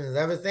application and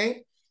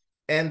everything.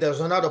 And there's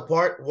another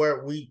part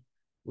where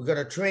we're going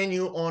to train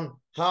you on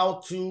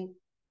how to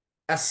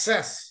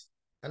assess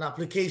an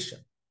application,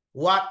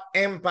 what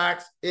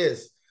impact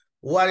is,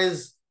 what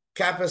is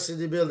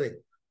capacity building,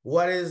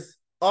 what is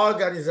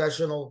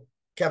organizational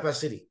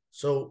capacity,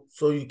 so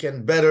you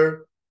can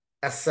better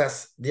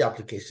assess the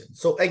application.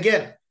 So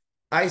again,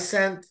 I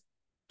sent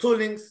 2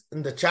 links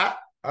in the chat.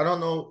 I don't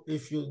know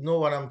if you know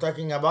what I'm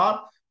talking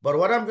about, but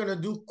what I'm going to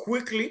do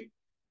quickly,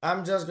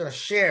 I'm just going to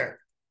share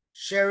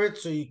it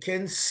so you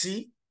can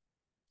see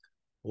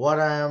what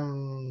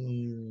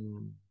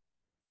I'm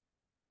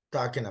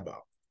talking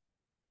about.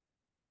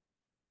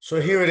 So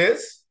here it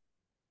is.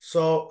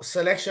 So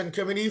selection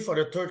committee for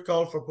the 3rd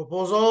call for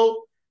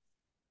proposal.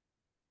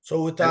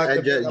 So we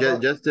talked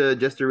about just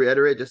to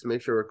reiterate, just to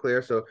make sure we're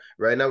clear. So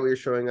right now what you're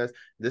showing us,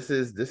 this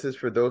is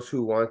for those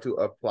who want to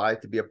apply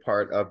to be a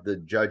part of the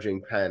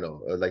judging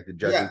panel, or like the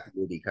judging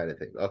committee kind of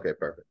thing. Okay,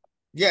 perfect.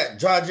 Yeah,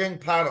 judging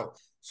panel.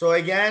 So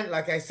again,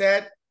 like I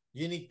said,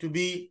 you need to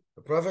be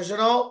a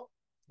professional.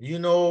 You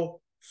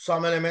know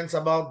some elements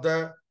about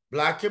the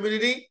Black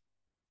community,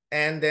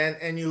 and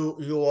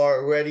you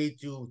are ready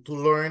to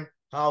learn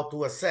how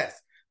to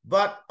assess.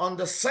 But on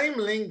the same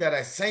link that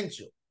I sent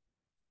you,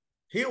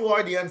 here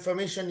are the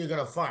information you're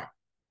going to find.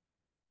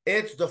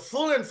 It's the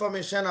full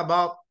information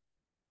about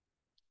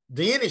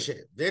the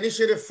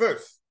initiative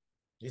first.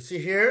 You see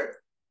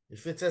here,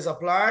 if it says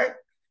apply,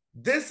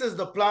 this is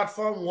the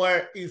platform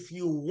where if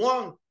you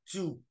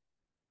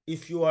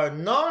are a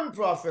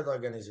non-profit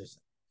organization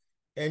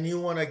and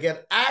you want to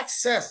get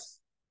access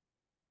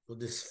to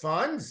these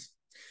funds,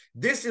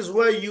 this is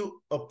where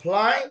you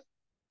apply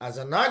as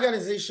an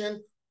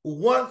organization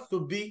who wants to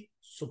be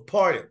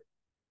supported.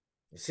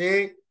 You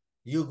see,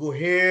 you go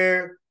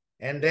here,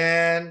 and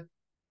then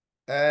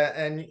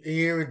and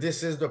here,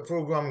 this is the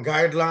program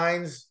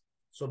guidelines.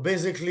 So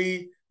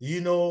basically,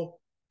 you know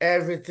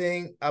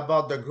everything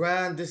about the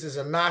grant. This is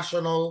a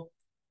national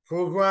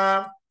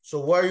program.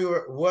 So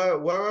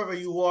wherever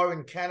you are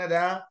in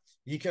Canada,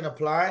 you can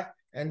apply.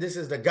 And this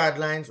is the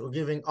guidelines. We're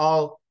giving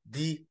all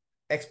the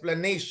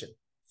explanation.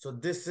 So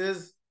this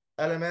is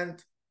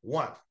element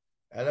 1.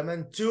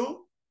 Element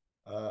 2,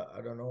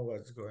 I don't know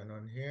what's going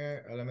on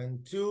here.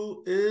 Element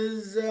 2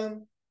 is,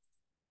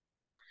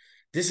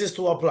 this is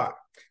to apply.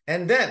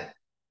 And then,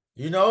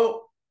 you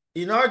know,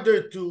 in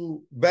order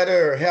to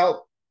better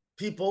help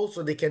people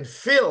so they can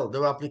fill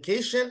their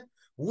application,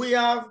 we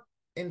have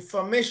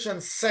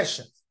information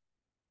sessions.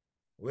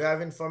 We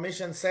have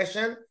information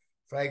session.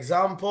 For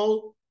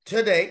example,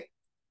 today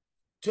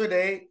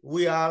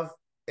we have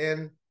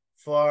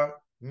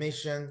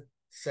information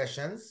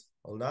sessions.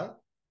 Hold on.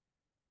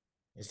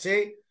 You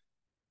see,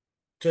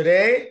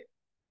 today,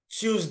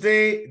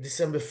 Tuesday,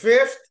 December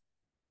 5th,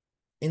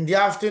 in the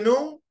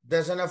afternoon,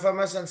 there's an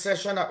information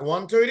session at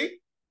 1:30,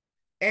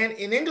 and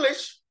in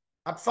English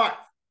at 5.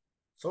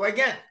 So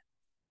again,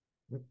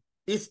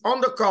 if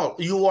on the call,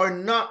 you are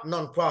not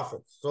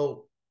nonprofit,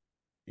 so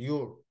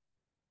you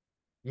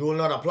will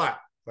not apply,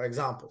 for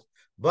example.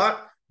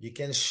 But you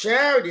can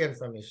share the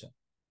information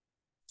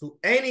to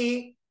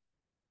any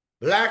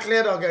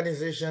Black-led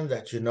organization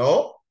that you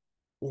know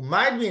who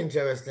might be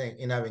interested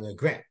in having a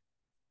grant.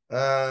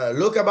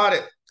 Look about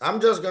it. I'm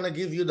just going to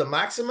give you the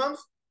maximums.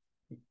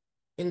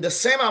 In the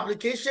same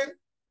application,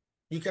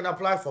 you can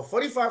apply for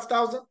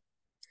 $45,000,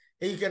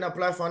 and you can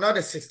apply for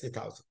another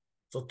 $60,000.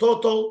 So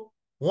total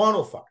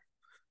 105.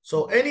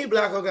 So any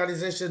Black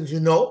organizations you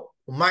know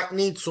who might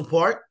need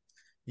support,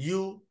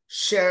 you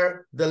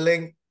share the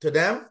link to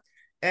them.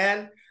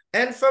 And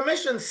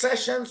information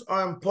sessions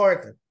are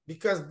important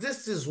because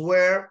this is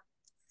where,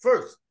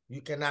 first,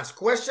 you can ask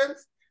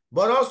questions,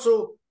 but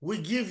also we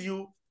give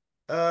you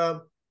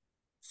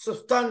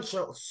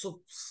substantial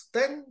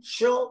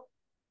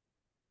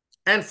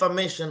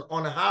information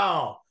on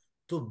how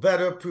to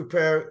better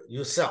prepare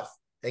yourself.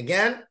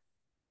 Again,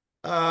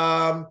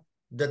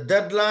 The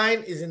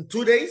deadline is in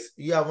 2 days.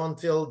 You have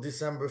until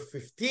December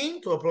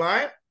 15 to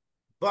apply.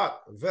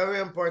 But very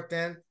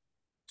important,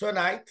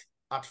 tonight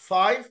at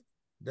 5,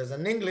 there's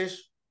an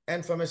English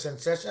information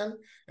session.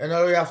 And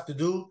all you have to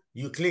do,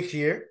 you click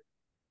here.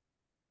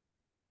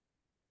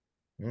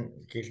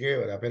 Click here,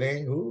 what's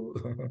happening?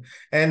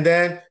 And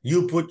then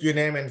you put your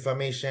name,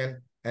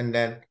 information, and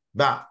then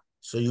bam.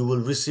 So you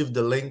will receive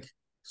the link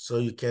so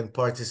you can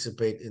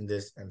participate in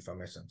this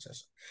information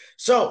session.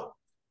 So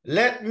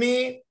let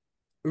me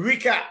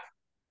recap.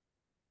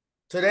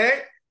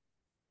 Today,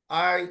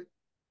 I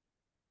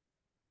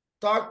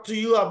talked to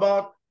you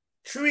about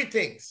 3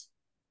 things.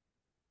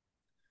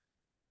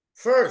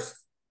 First,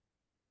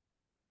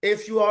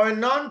 if you are a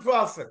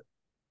nonprofit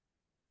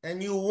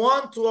and you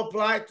want to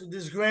apply to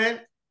this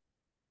grant,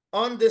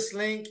 on this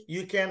link,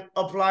 you can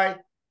apply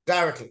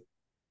directly.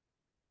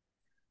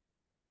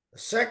 The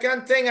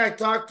second thing I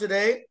talked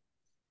today,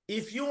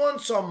 if you want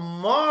some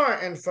more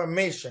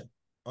information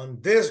on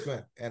this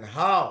grant and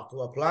how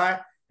to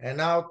apply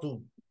and how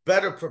to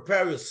better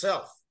prepare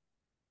yourself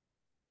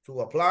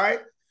to apply,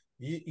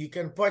 you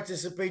can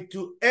participate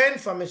to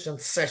information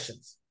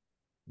sessions.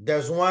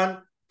 There's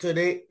one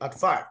today at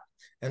 5.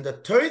 And the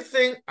third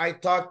thing I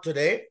talked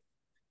today,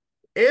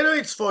 either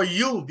it's for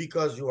you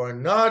because you are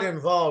not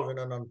involved in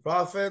a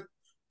nonprofit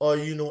or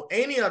you know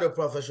any other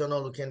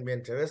professional who can be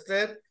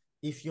interested.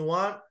 If you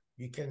want,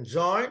 you can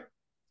join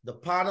the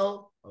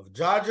panel of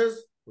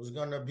judges who's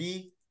going to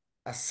be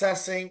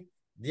assessing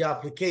the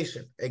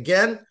application.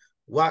 Again,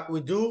 what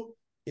we do,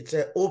 it's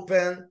an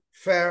open,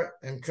 fair,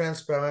 and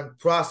transparent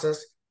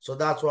process. So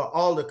that's why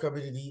all the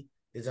community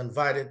is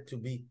invited to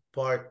be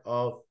part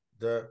of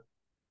the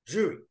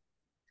jury.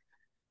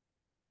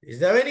 Is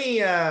there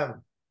any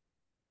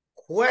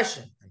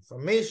question,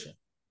 information,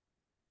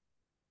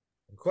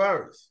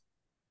 inquiries?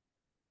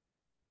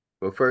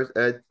 Well, first,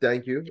 Ed,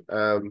 thank you.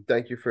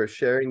 Thank you for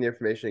sharing the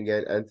information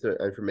again and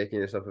for making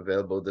yourself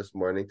available this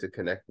morning to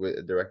connect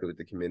directly with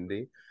the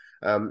community.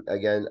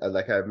 Again,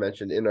 like I've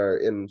mentioned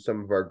in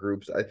some of our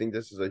groups, I think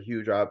this is a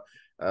huge job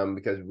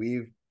because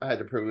we've had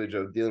the privilege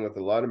of dealing with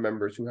a lot of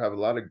members who have a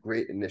lot of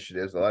great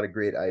initiatives, a lot of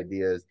great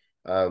ideas,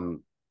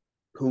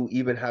 who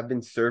even have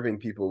been serving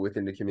people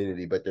within the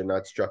community, but they're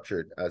not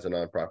structured as a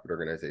nonprofit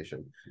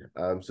organization.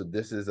 So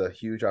this is a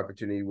huge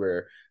opportunity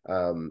where,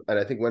 and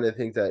I think one of the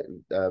things that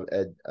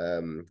Ed,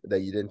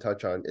 that you didn't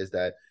touch on is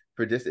that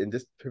in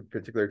this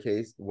particular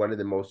case, one of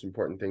the most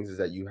important things is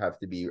that you have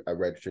to be a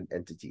registered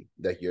entity.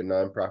 That your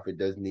nonprofit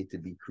does need to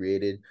be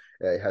created.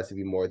 It has to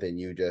be more than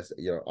you just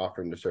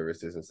offering the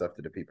services and stuff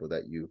to the people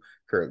that you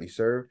currently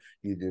serve.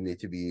 You do need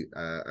to be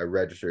a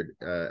registered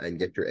and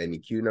get your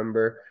NEQ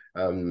number.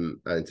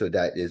 And so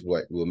that is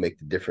what will make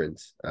the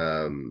difference,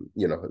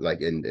 like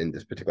in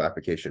this particular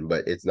application.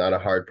 But it's not a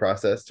hard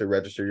process to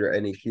register your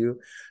NEQ.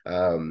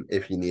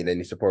 If you need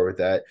any support with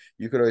that,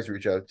 you can always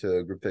reach out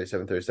to Group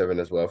 3737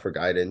 as well for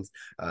guidance.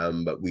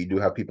 But we do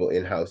have people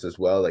in-house as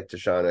well, like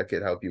Tashana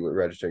could help you with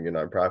registering your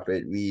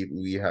nonprofit.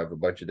 We have a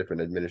bunch of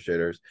different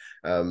administrators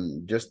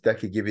just that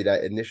could give you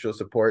that initial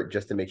support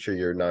just to make sure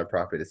your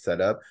nonprofit is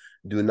set up.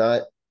 Do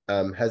not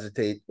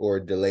hesitate or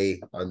delay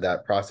on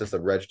that process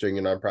of registering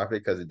your nonprofit,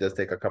 because it does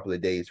take a couple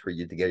of days for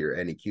you to get your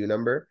NEQ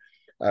number.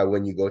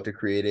 When you go to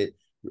create it,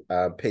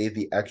 pay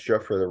the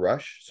extra for the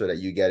rush so that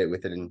you get it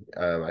within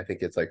I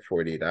think it's like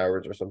 48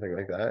 hours or something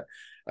like that,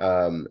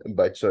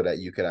 but so that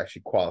you can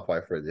actually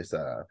qualify for this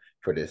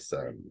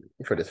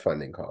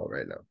funding call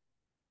right now.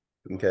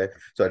 Okay,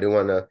 so I do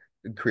want to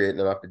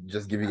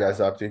just give you guys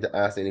the opportunity to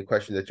ask any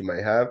questions that you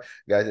might have,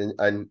 guys,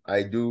 and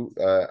I do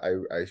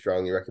I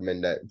strongly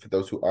recommend that for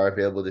those who are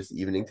available this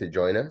evening to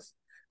join us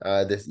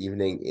this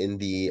evening in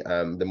the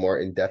more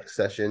in-depth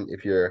session.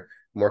 If you're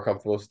more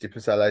comfortable, si tu peux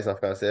aller en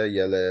français, il y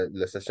a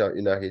la session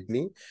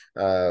 1h30,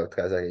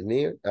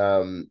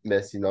 13h30.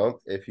 Mais sinon,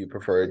 if you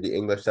prefer the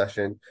English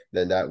session,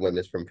 then that one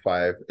is from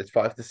 5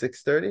 to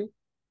 6:30.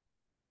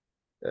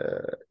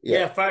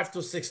 Yeah, 5 to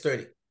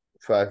 6:30.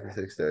 5 to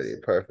 6:30.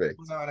 Perfect.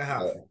 1 hour and a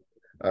half.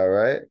 All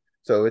right.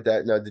 So with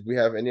that, now, did we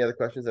have any other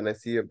questions? And I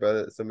see your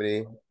brother,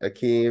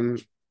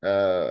 Akeem,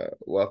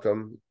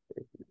 welcome.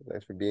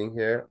 Thanks for being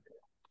here.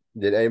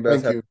 Did anybody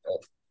else have?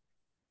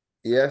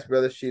 Yes,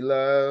 brother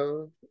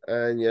Sheila,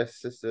 and yes,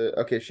 sister.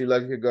 Okay,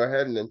 Sheila, you could go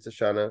ahead, and then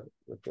Tashana,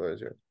 the floor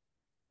is yours.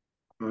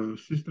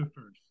 Sister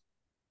first.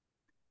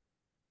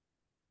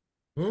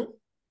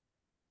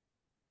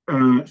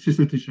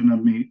 Sister Tashana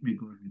may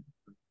go ahead.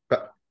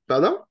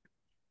 Pardon?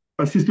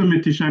 Sister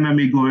Tashana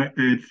may go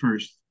ahead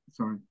first.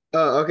 Sorry.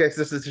 Oh, okay,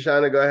 Sister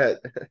Tashana, go ahead.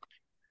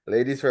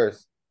 Ladies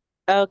first.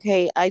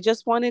 Okay, I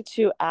just wanted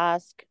to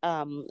ask,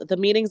 the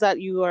meetings that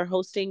you are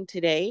hosting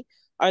today,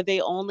 are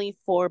they only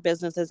for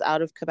businesses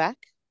out of Quebec?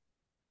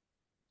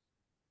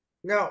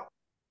 No.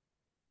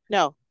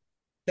 No.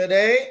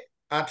 Today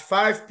at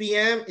 5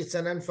 p.m. it's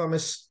an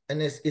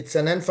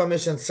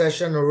information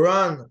session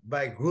run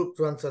by Groupe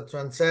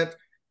 3737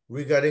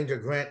 regarding the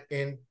grant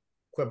in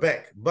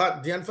Quebec.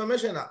 But the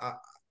information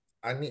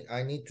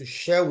I need to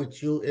share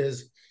with you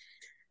is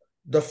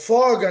the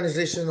 4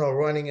 organizations are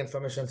running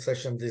information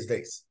session these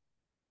days.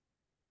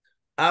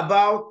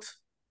 about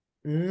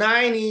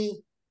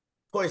 90%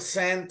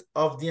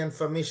 of the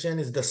information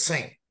is the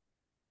same.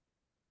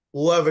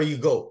 Wherever you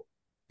go,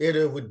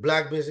 either with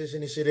Black Business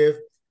Initiative,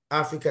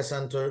 Africa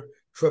Center,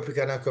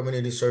 Tropicana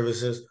Community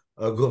Services,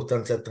 or Groupe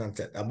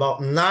 3737.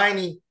 About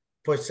 90%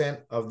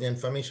 of the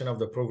information of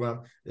the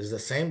program is the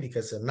same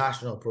because it's a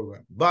national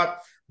program.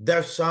 But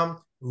there's some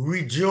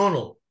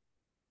regional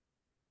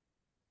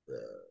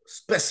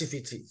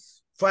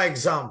specificities. For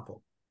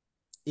example,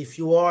 if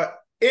you are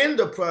in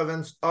the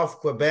province of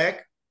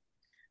Quebec,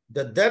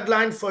 the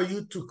deadline for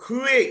you to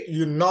create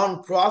your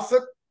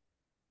nonprofit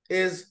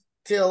is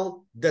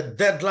till the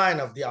deadline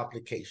of the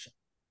application.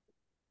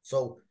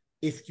 So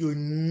if you're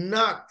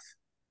not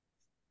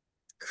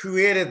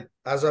created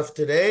as of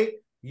today,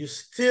 you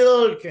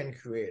still can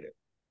create it.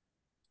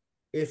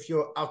 If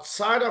you're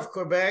outside of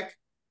Quebec,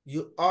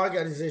 your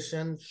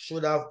organization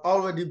should have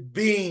already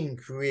been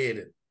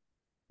created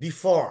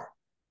before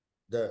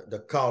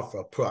the call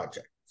for a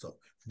project. So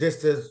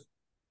this is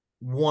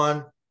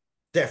one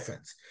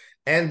difference.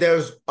 And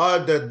there's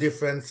other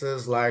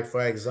differences, like,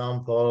 for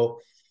example,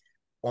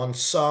 on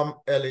some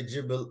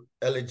eligible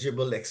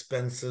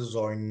expenses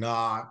or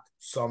not,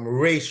 some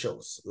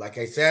ratios. Like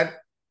I said,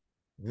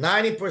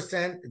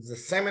 90% is the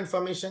same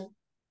information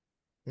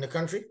in the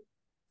country,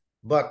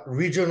 but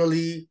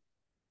regionally,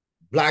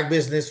 Black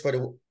Business for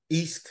the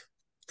East,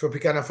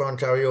 Tropicana for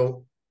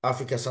Ontario,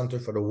 Africa Center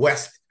for the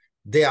West,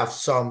 they have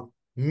some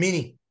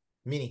mini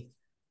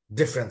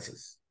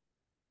differences.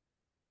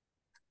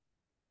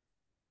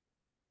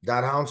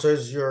 That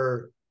answers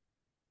your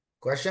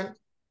question?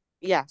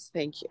 Yes,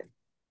 thank you.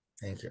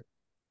 Thank you.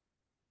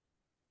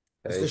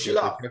 Thank Mr. you for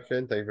Sheila. the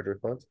question. Thank you for the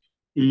response.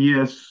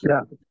 Yes.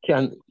 Yeah,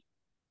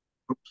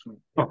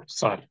 oh,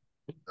 sorry.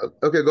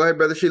 Okay, go ahead,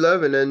 Brother Sheila,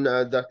 and then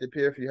Dr.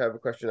 Pierre, if you have a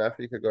question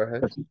after, you could go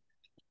ahead.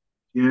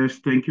 Yes,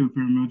 thank you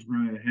very much,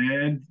 Brother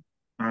Head.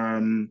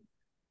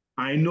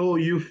 I know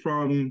you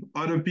from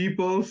other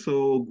people,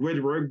 so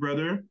great work,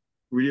 brother.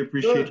 Really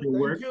appreciate Good, your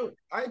thank work. you.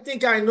 I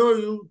think I know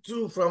you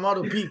too from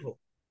other people.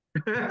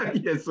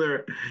 Yes,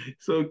 sir.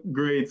 So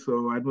great.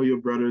 So I know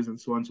your brothers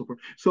and so on and so forth.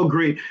 So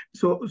great.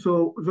 So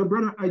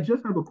brother, I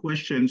just have a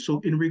question. So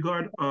in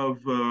regard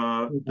of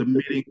the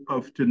meeting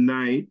of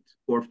tonight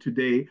or of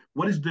today,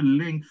 what is the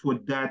link for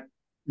that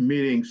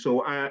meeting?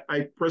 So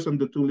I pressed on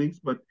the two links,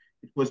 but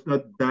it was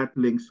not that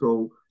link.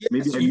 So Yes,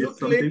 maybe I you missed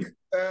something. click.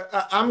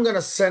 I'm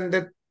gonna send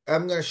it.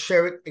 I'm gonna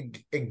share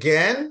it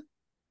again.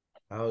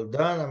 Hold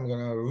on. I'm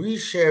gonna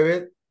reshare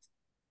it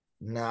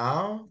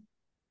now.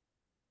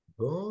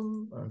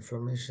 Boom,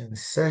 information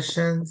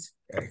sessions.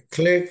 I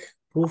click,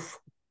 poof,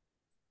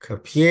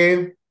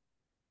 copier.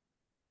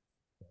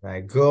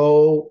 I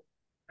go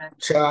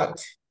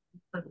chat.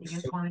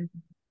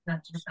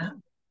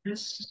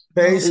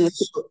 Paste.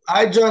 So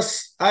I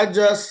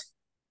just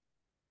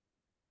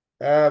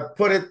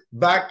put it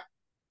back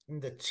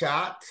in the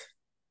chat.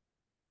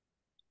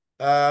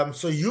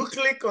 So you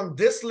click on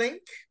this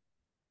link,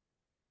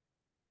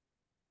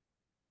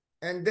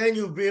 and then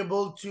you'll be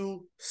able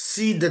to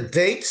see the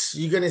dates.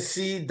 You're going to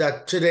see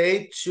that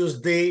today,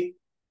 Tuesday,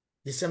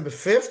 December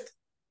 5th,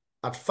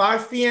 at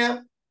 5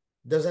 p.m.,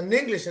 there's an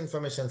English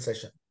information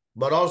session.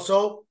 But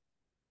also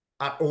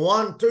at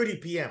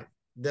 1:30 p.m.,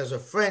 there's a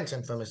French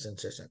information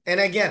session. And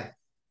again,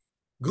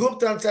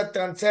 Groupe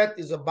 3737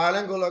 is a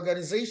bilingual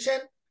organization.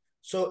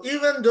 So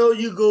even though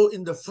you go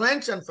in the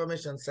French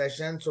information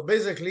session, so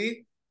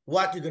basically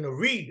what you're going to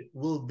read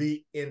will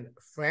be in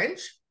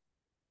French.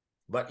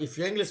 But if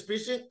you're English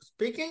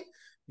speaking,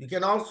 you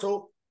can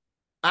also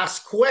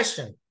ask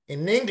questions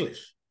in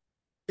English,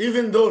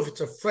 even though if it's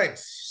a French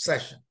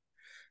session.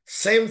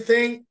 Same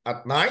thing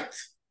at night.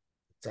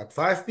 It's at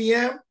 5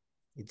 p.m.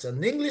 It's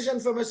an English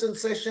information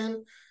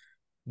session.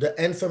 The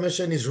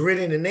information is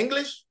written in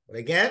English. But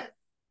again,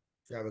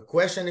 if you have a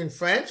question in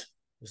French,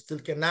 you still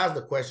can ask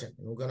the question,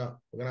 and we're gonna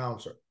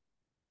answer.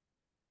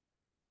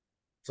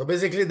 So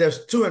basically,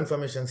 there's two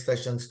information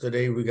sessions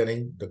today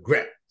regarding the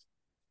Groupe.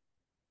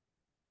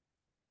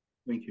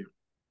 Thank you.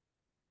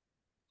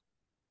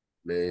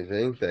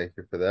 Amazing. Thank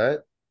you for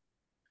that.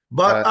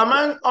 But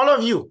among all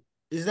of you,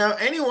 is there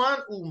anyone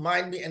who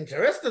might be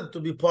interested to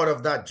be part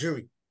of that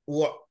jury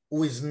who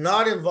is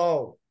not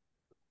involved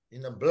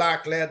in a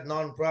Black-led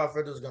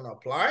nonprofit who's going to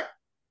apply,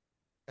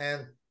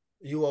 and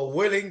you are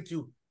willing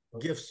to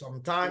give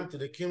some time to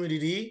the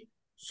community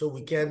so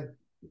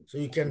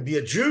you can be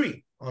a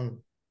jury on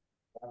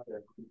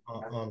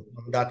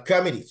that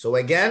committee? So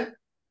again,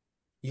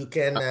 you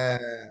can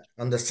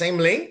on the same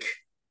link,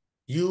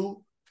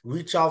 you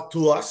reach out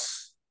to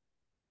us,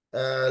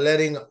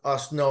 letting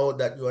us know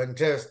that you are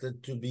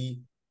interested to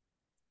be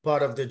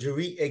part of the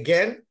jury.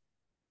 Again,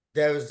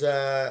 there's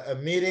a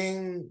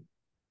meeting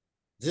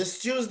this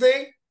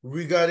Tuesday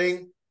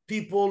regarding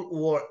people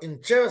who are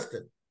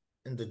interested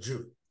in the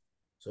jury.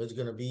 So it's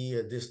going to be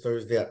this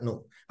Thursday at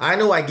noon. I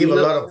know I give a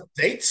lot of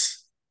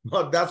dates,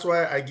 but that's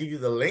why I give you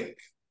the link.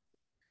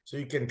 So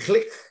you can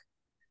click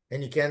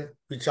and you can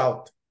reach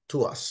out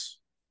to us.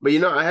 But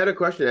I had a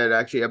question, Ed,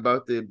 actually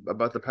about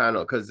the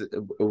panel, because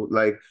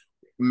like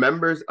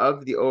members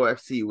of the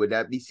OFC, would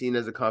that be seen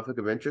as a conflict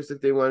of interest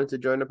if they wanted to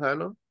join the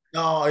panel?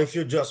 No, if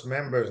you're just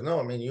members, no.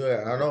 I mean,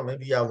 I don't know,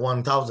 maybe you have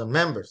 1,000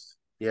 members.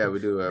 Yeah, we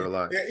do have a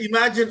lot.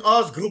 Imagine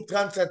us, Groupe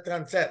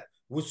 37.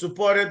 We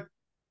supported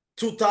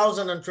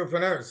 2,000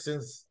 entrepreneurs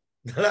since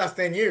the last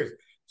 10 years.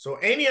 So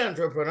any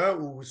entrepreneur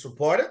who we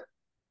supported,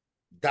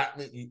 that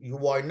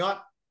you are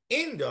not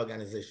in the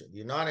organization.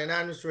 You're not an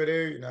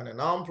administrator, you're not an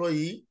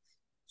employee.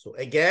 So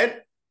again,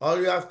 all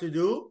you have to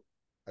do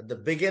at the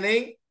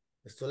beginning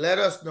is to let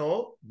us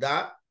know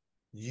that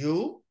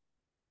you,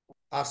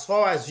 as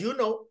far as you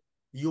know,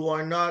 you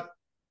are not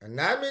an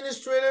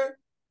administrator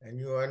and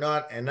you are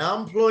not an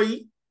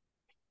employee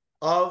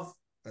of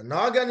an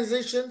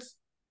organization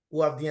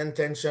who have the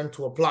intention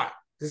to apply.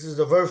 This is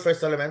the very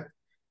first element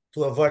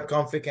to avoid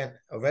conflict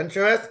of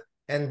interest,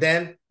 and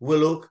then we'll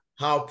look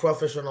how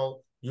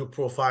professional your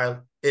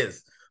profile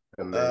is,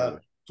 to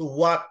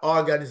what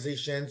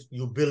organizations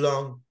you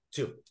belong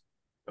to.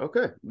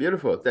 Okay,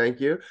 beautiful. Thank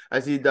you. I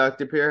see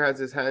Dr. Pierre has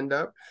his hand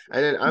up,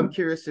 and then I'm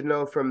curious to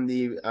know from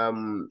the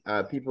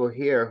people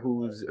here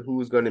who's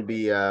going to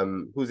be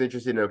who's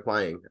interested in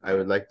applying. I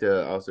would like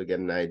to also get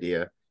an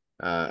idea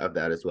of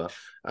that as well,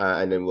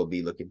 and then we'll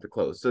be looking to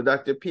close. So,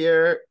 Dr.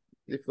 Pierre,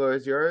 the floor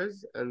is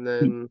yours, and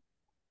then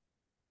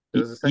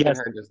there was a second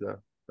hand just now.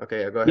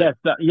 Okay, go ahead.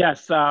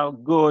 Yes.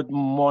 Good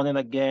morning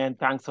again.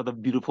 Thanks for the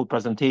beautiful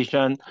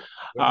presentation.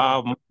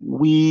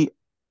 We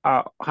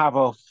have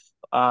a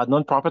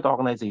nonprofit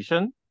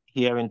organization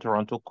here in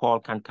Toronto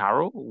called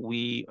Cancaro.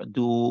 We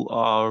do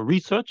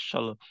research,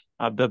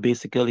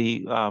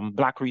 basically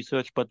Black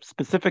research, but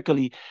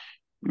specifically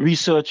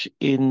research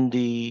in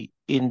the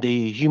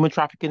human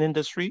trafficking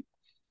industry,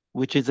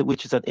 which is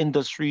an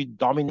industry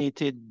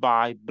dominated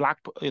by Black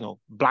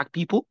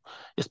people,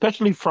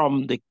 especially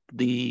from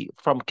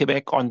from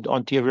Quebec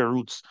Ontario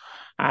roots,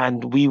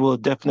 and we will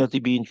definitely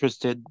be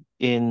interested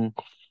in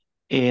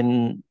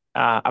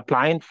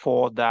applying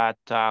for that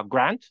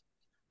grant.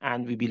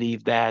 And we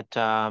believe that,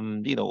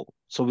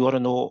 so we want to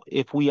know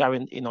if we are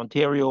in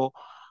Ontario,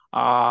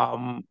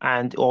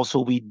 and also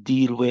we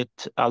deal with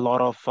a lot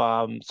of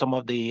some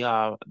of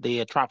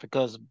the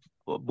traffickers,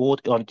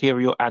 both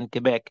Ontario and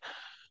Quebec.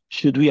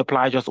 Should we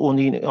apply just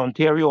only in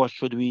Ontario, or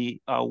should we,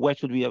 where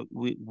should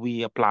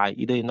we apply?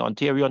 Either in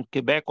Ontario and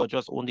Quebec, or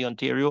just only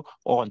Ontario,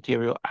 or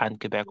Ontario and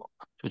Quebec?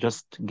 So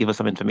just give us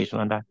some information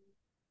on that.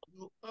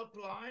 You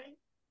apply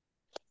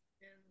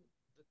in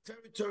the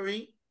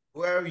territory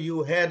where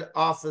your head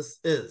office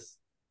is.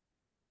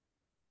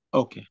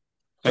 Okay.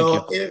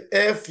 Thank you.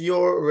 If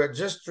you're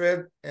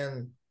registered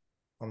in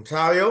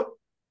Ontario,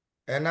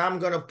 and I'm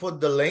going to put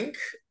the link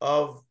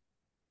of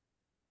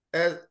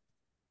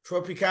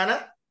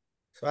Tropicana,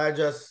 so I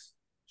just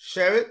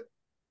share it.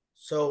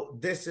 So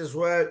this is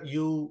where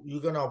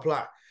you're going to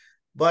apply.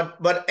 But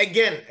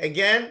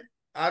again,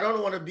 I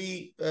don't want to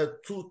be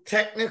too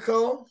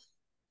technical,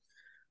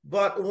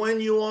 but when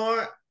you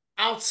are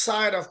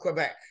outside of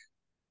Quebec,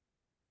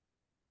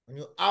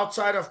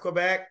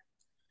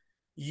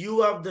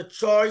 you have the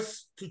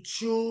choice to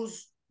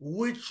choose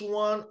which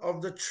one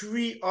of the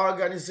 3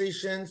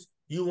 organizations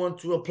you want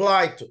to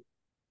apply to.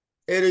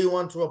 Either you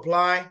want to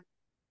apply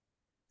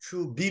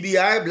through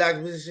BBI, Black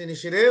Business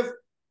Initiative,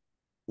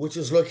 which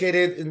is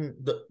located in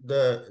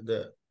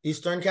the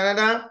Eastern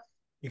Canada.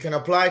 You can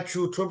apply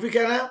through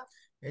Tropicana,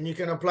 and you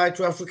can apply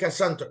to Africa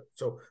Center.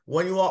 So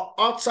when you are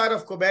outside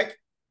of Quebec,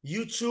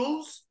 you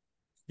choose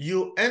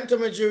your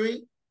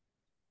intermediary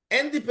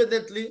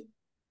independently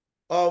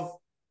of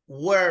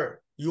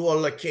where you are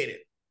located.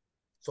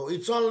 So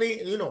it's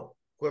only,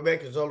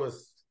 Quebec is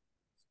always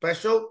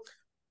special.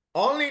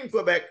 Only in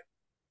Quebec,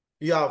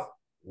 you have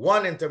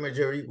one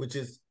intermediary, which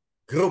is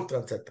Groupe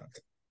 37.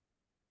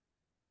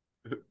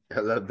 I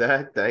love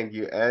that. Thank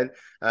you, Ed.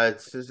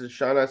 Sister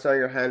Shauna, I saw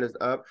your hand was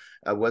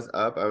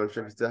up. I'm not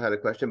sure if you still had a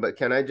question, but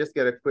can I just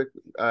get a quick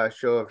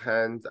show of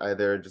hands,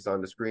 either just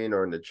on the screen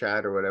or in the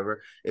chat or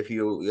whatever, if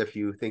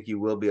you think you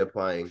will be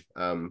applying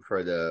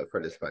for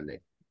this funding?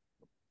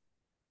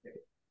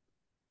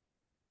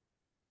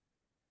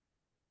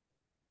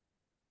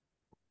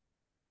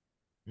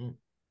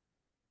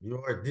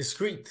 You are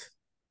discreet.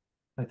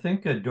 I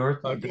think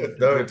Dorothy.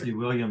 Dorothy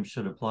Williams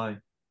should apply.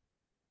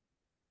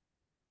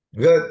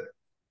 Good.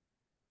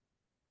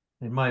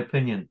 In my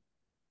opinion.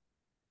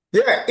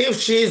 Yeah, if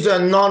she's a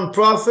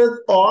nonprofit,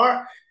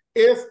 or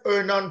if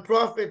her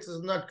nonprofit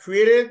is not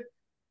created,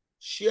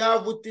 she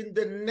have within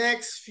the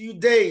next few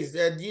days.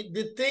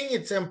 The thing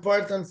it's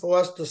important for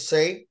us to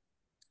say,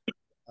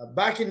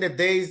 back in the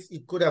days,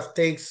 it could have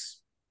taken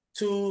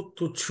 2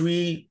 to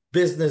 3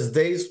 business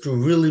days to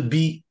really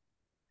be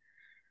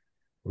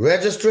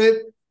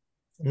registered.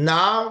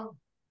 Now,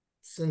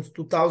 since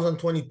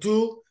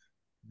 2022,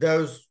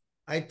 there's,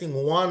 I think,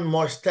 one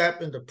more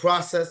step in the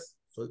process,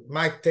 so it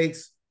might take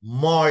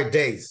more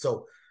days.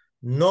 So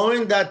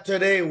knowing that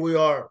today we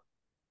are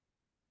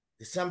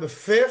December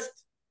 5th,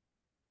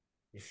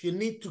 if you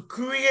need to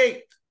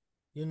create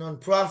your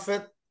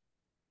nonprofit,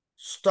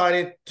 start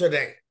it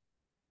today.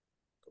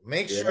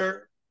 Make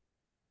sure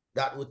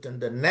that within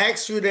the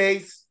next few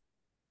days,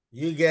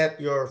 you get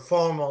your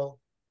formal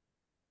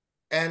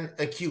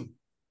NAQ,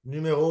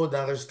 numéro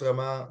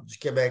d'enregistrement du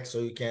Québec, so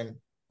you can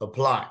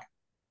apply.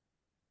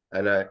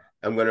 And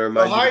I'm going to So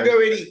remind you guys,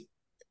 already,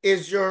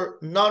 is your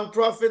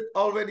nonprofit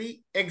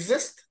already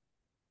exist?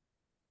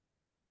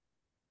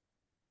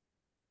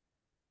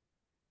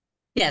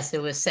 Yes,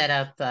 it was set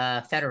up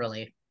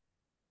federally.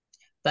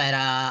 But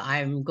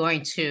I'm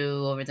going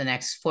to, over the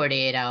next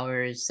 48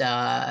 hours,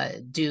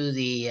 do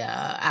the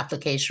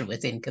application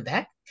within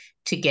Quebec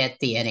to get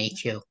the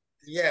NHU.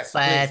 Yes,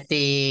 But please.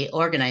 the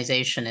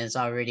organization is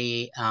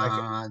already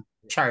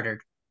chartered.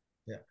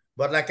 Yeah,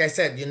 but like I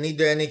said, you need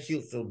the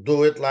NAQ, so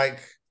do it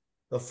like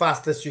the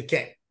fastest you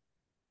can.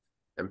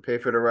 and pay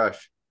for the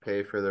rush.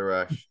 Pay for the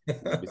rush.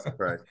 You'd be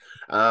surprised.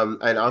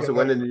 And also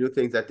one of the new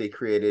things that they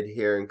created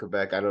here in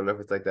Quebec, I don't know if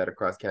it's like that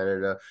across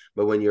Canada,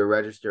 but when you're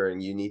registering,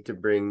 you need to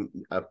bring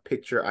a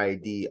picture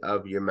ID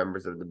of your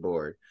members of the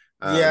board.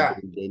 Yeah.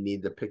 They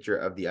need the picture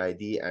of the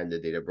ID and the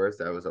date of birth.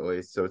 That was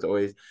always, so it's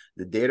always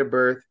the date of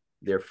birth,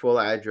 their full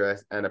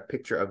address, and a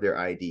picture of their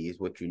ID is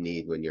what you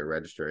need when you're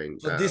registering.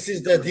 So this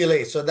is the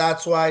delay. So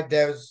that's why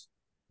there's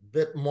a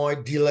bit more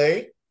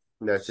delay.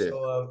 That's it.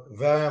 So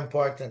very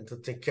important to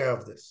take care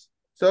of this.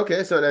 So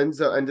okay,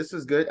 and this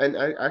is good, and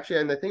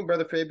I think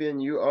Brother Fabian,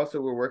 you also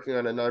were working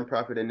on a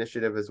nonprofit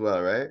initiative as well,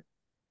 right?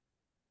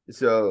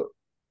 So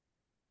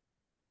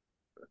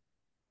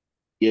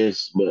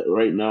yes, but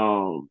right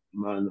now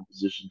I'm not in a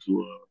position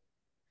to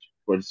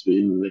participate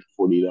in the next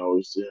 48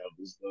 hours to have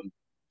this done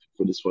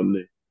for this one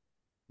day.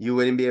 You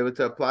wouldn't be able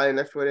to apply in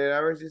the next 48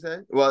 hours, you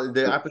said? Well,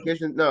 the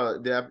application, no,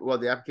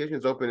 the application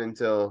is open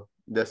until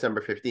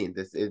December 15th.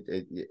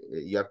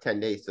 You have 10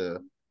 days to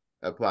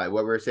apply.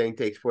 What we're saying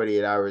takes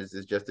 48 hours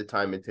is just the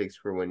time it takes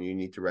for when you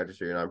need to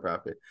register your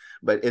nonprofit.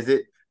 But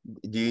do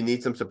you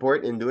need some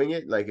support in doing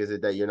it? Like, is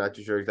it that you're not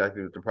too sure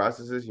exactly what the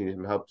process is? You need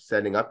some help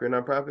setting up your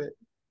nonprofit?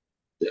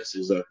 That's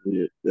exactly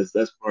it.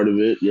 That's part of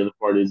it. The other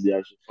part is the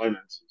actual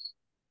finances.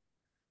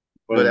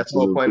 But that's the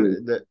whole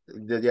point.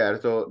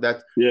 So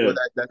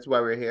that's why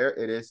we're here.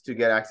 It is to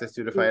get access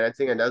to the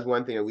financing, and that's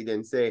one thing that we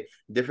didn't say.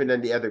 Different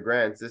than the other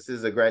grants, this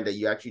is a grant that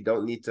you actually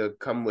don't need to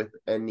come with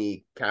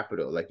any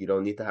capital. Like you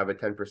don't need to have a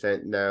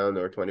 10% down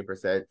or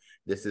 20%.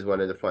 This is one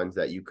of the funds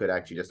that you could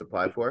actually just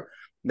apply for.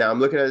 Now I'm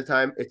looking at the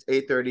time. It's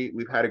 8:30.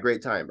 We've had a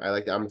great time.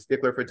 I'm a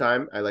stickler for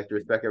time. I like to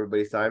respect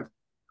everybody's time.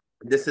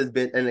 This has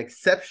been an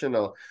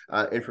exceptional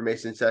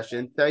information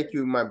session. Thank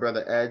you, my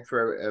brother Ed,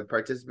 for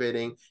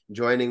participating,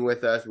 joining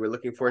with us. We're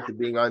looking forward to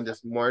being on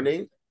this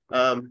morning.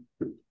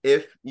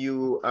 If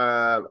you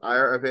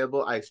are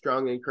available, I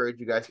strongly encourage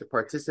you guys to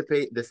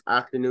participate this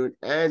afternoon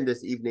and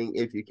this evening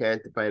if you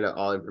can, to find out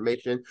all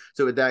information.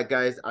 So with that,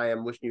 guys, I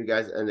am wishing you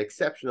guys an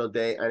exceptional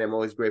day, and I'm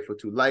always grateful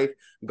to life,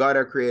 God,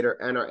 our creator,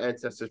 and our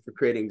ancestors for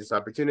creating this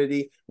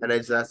opportunity. And I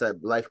just ask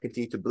that life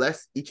continue to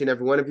bless each and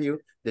every one of you,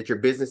 that your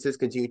businesses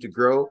continue to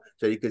grow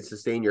so you can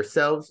sustain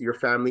yourselves, your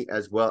family,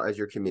 as well as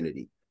your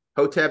community.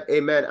 Hotep,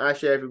 amen,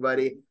 ashe,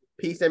 everybody.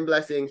 Peace and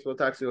blessings. We'll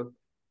talk soon.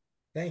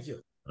 Thank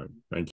you. Thank you.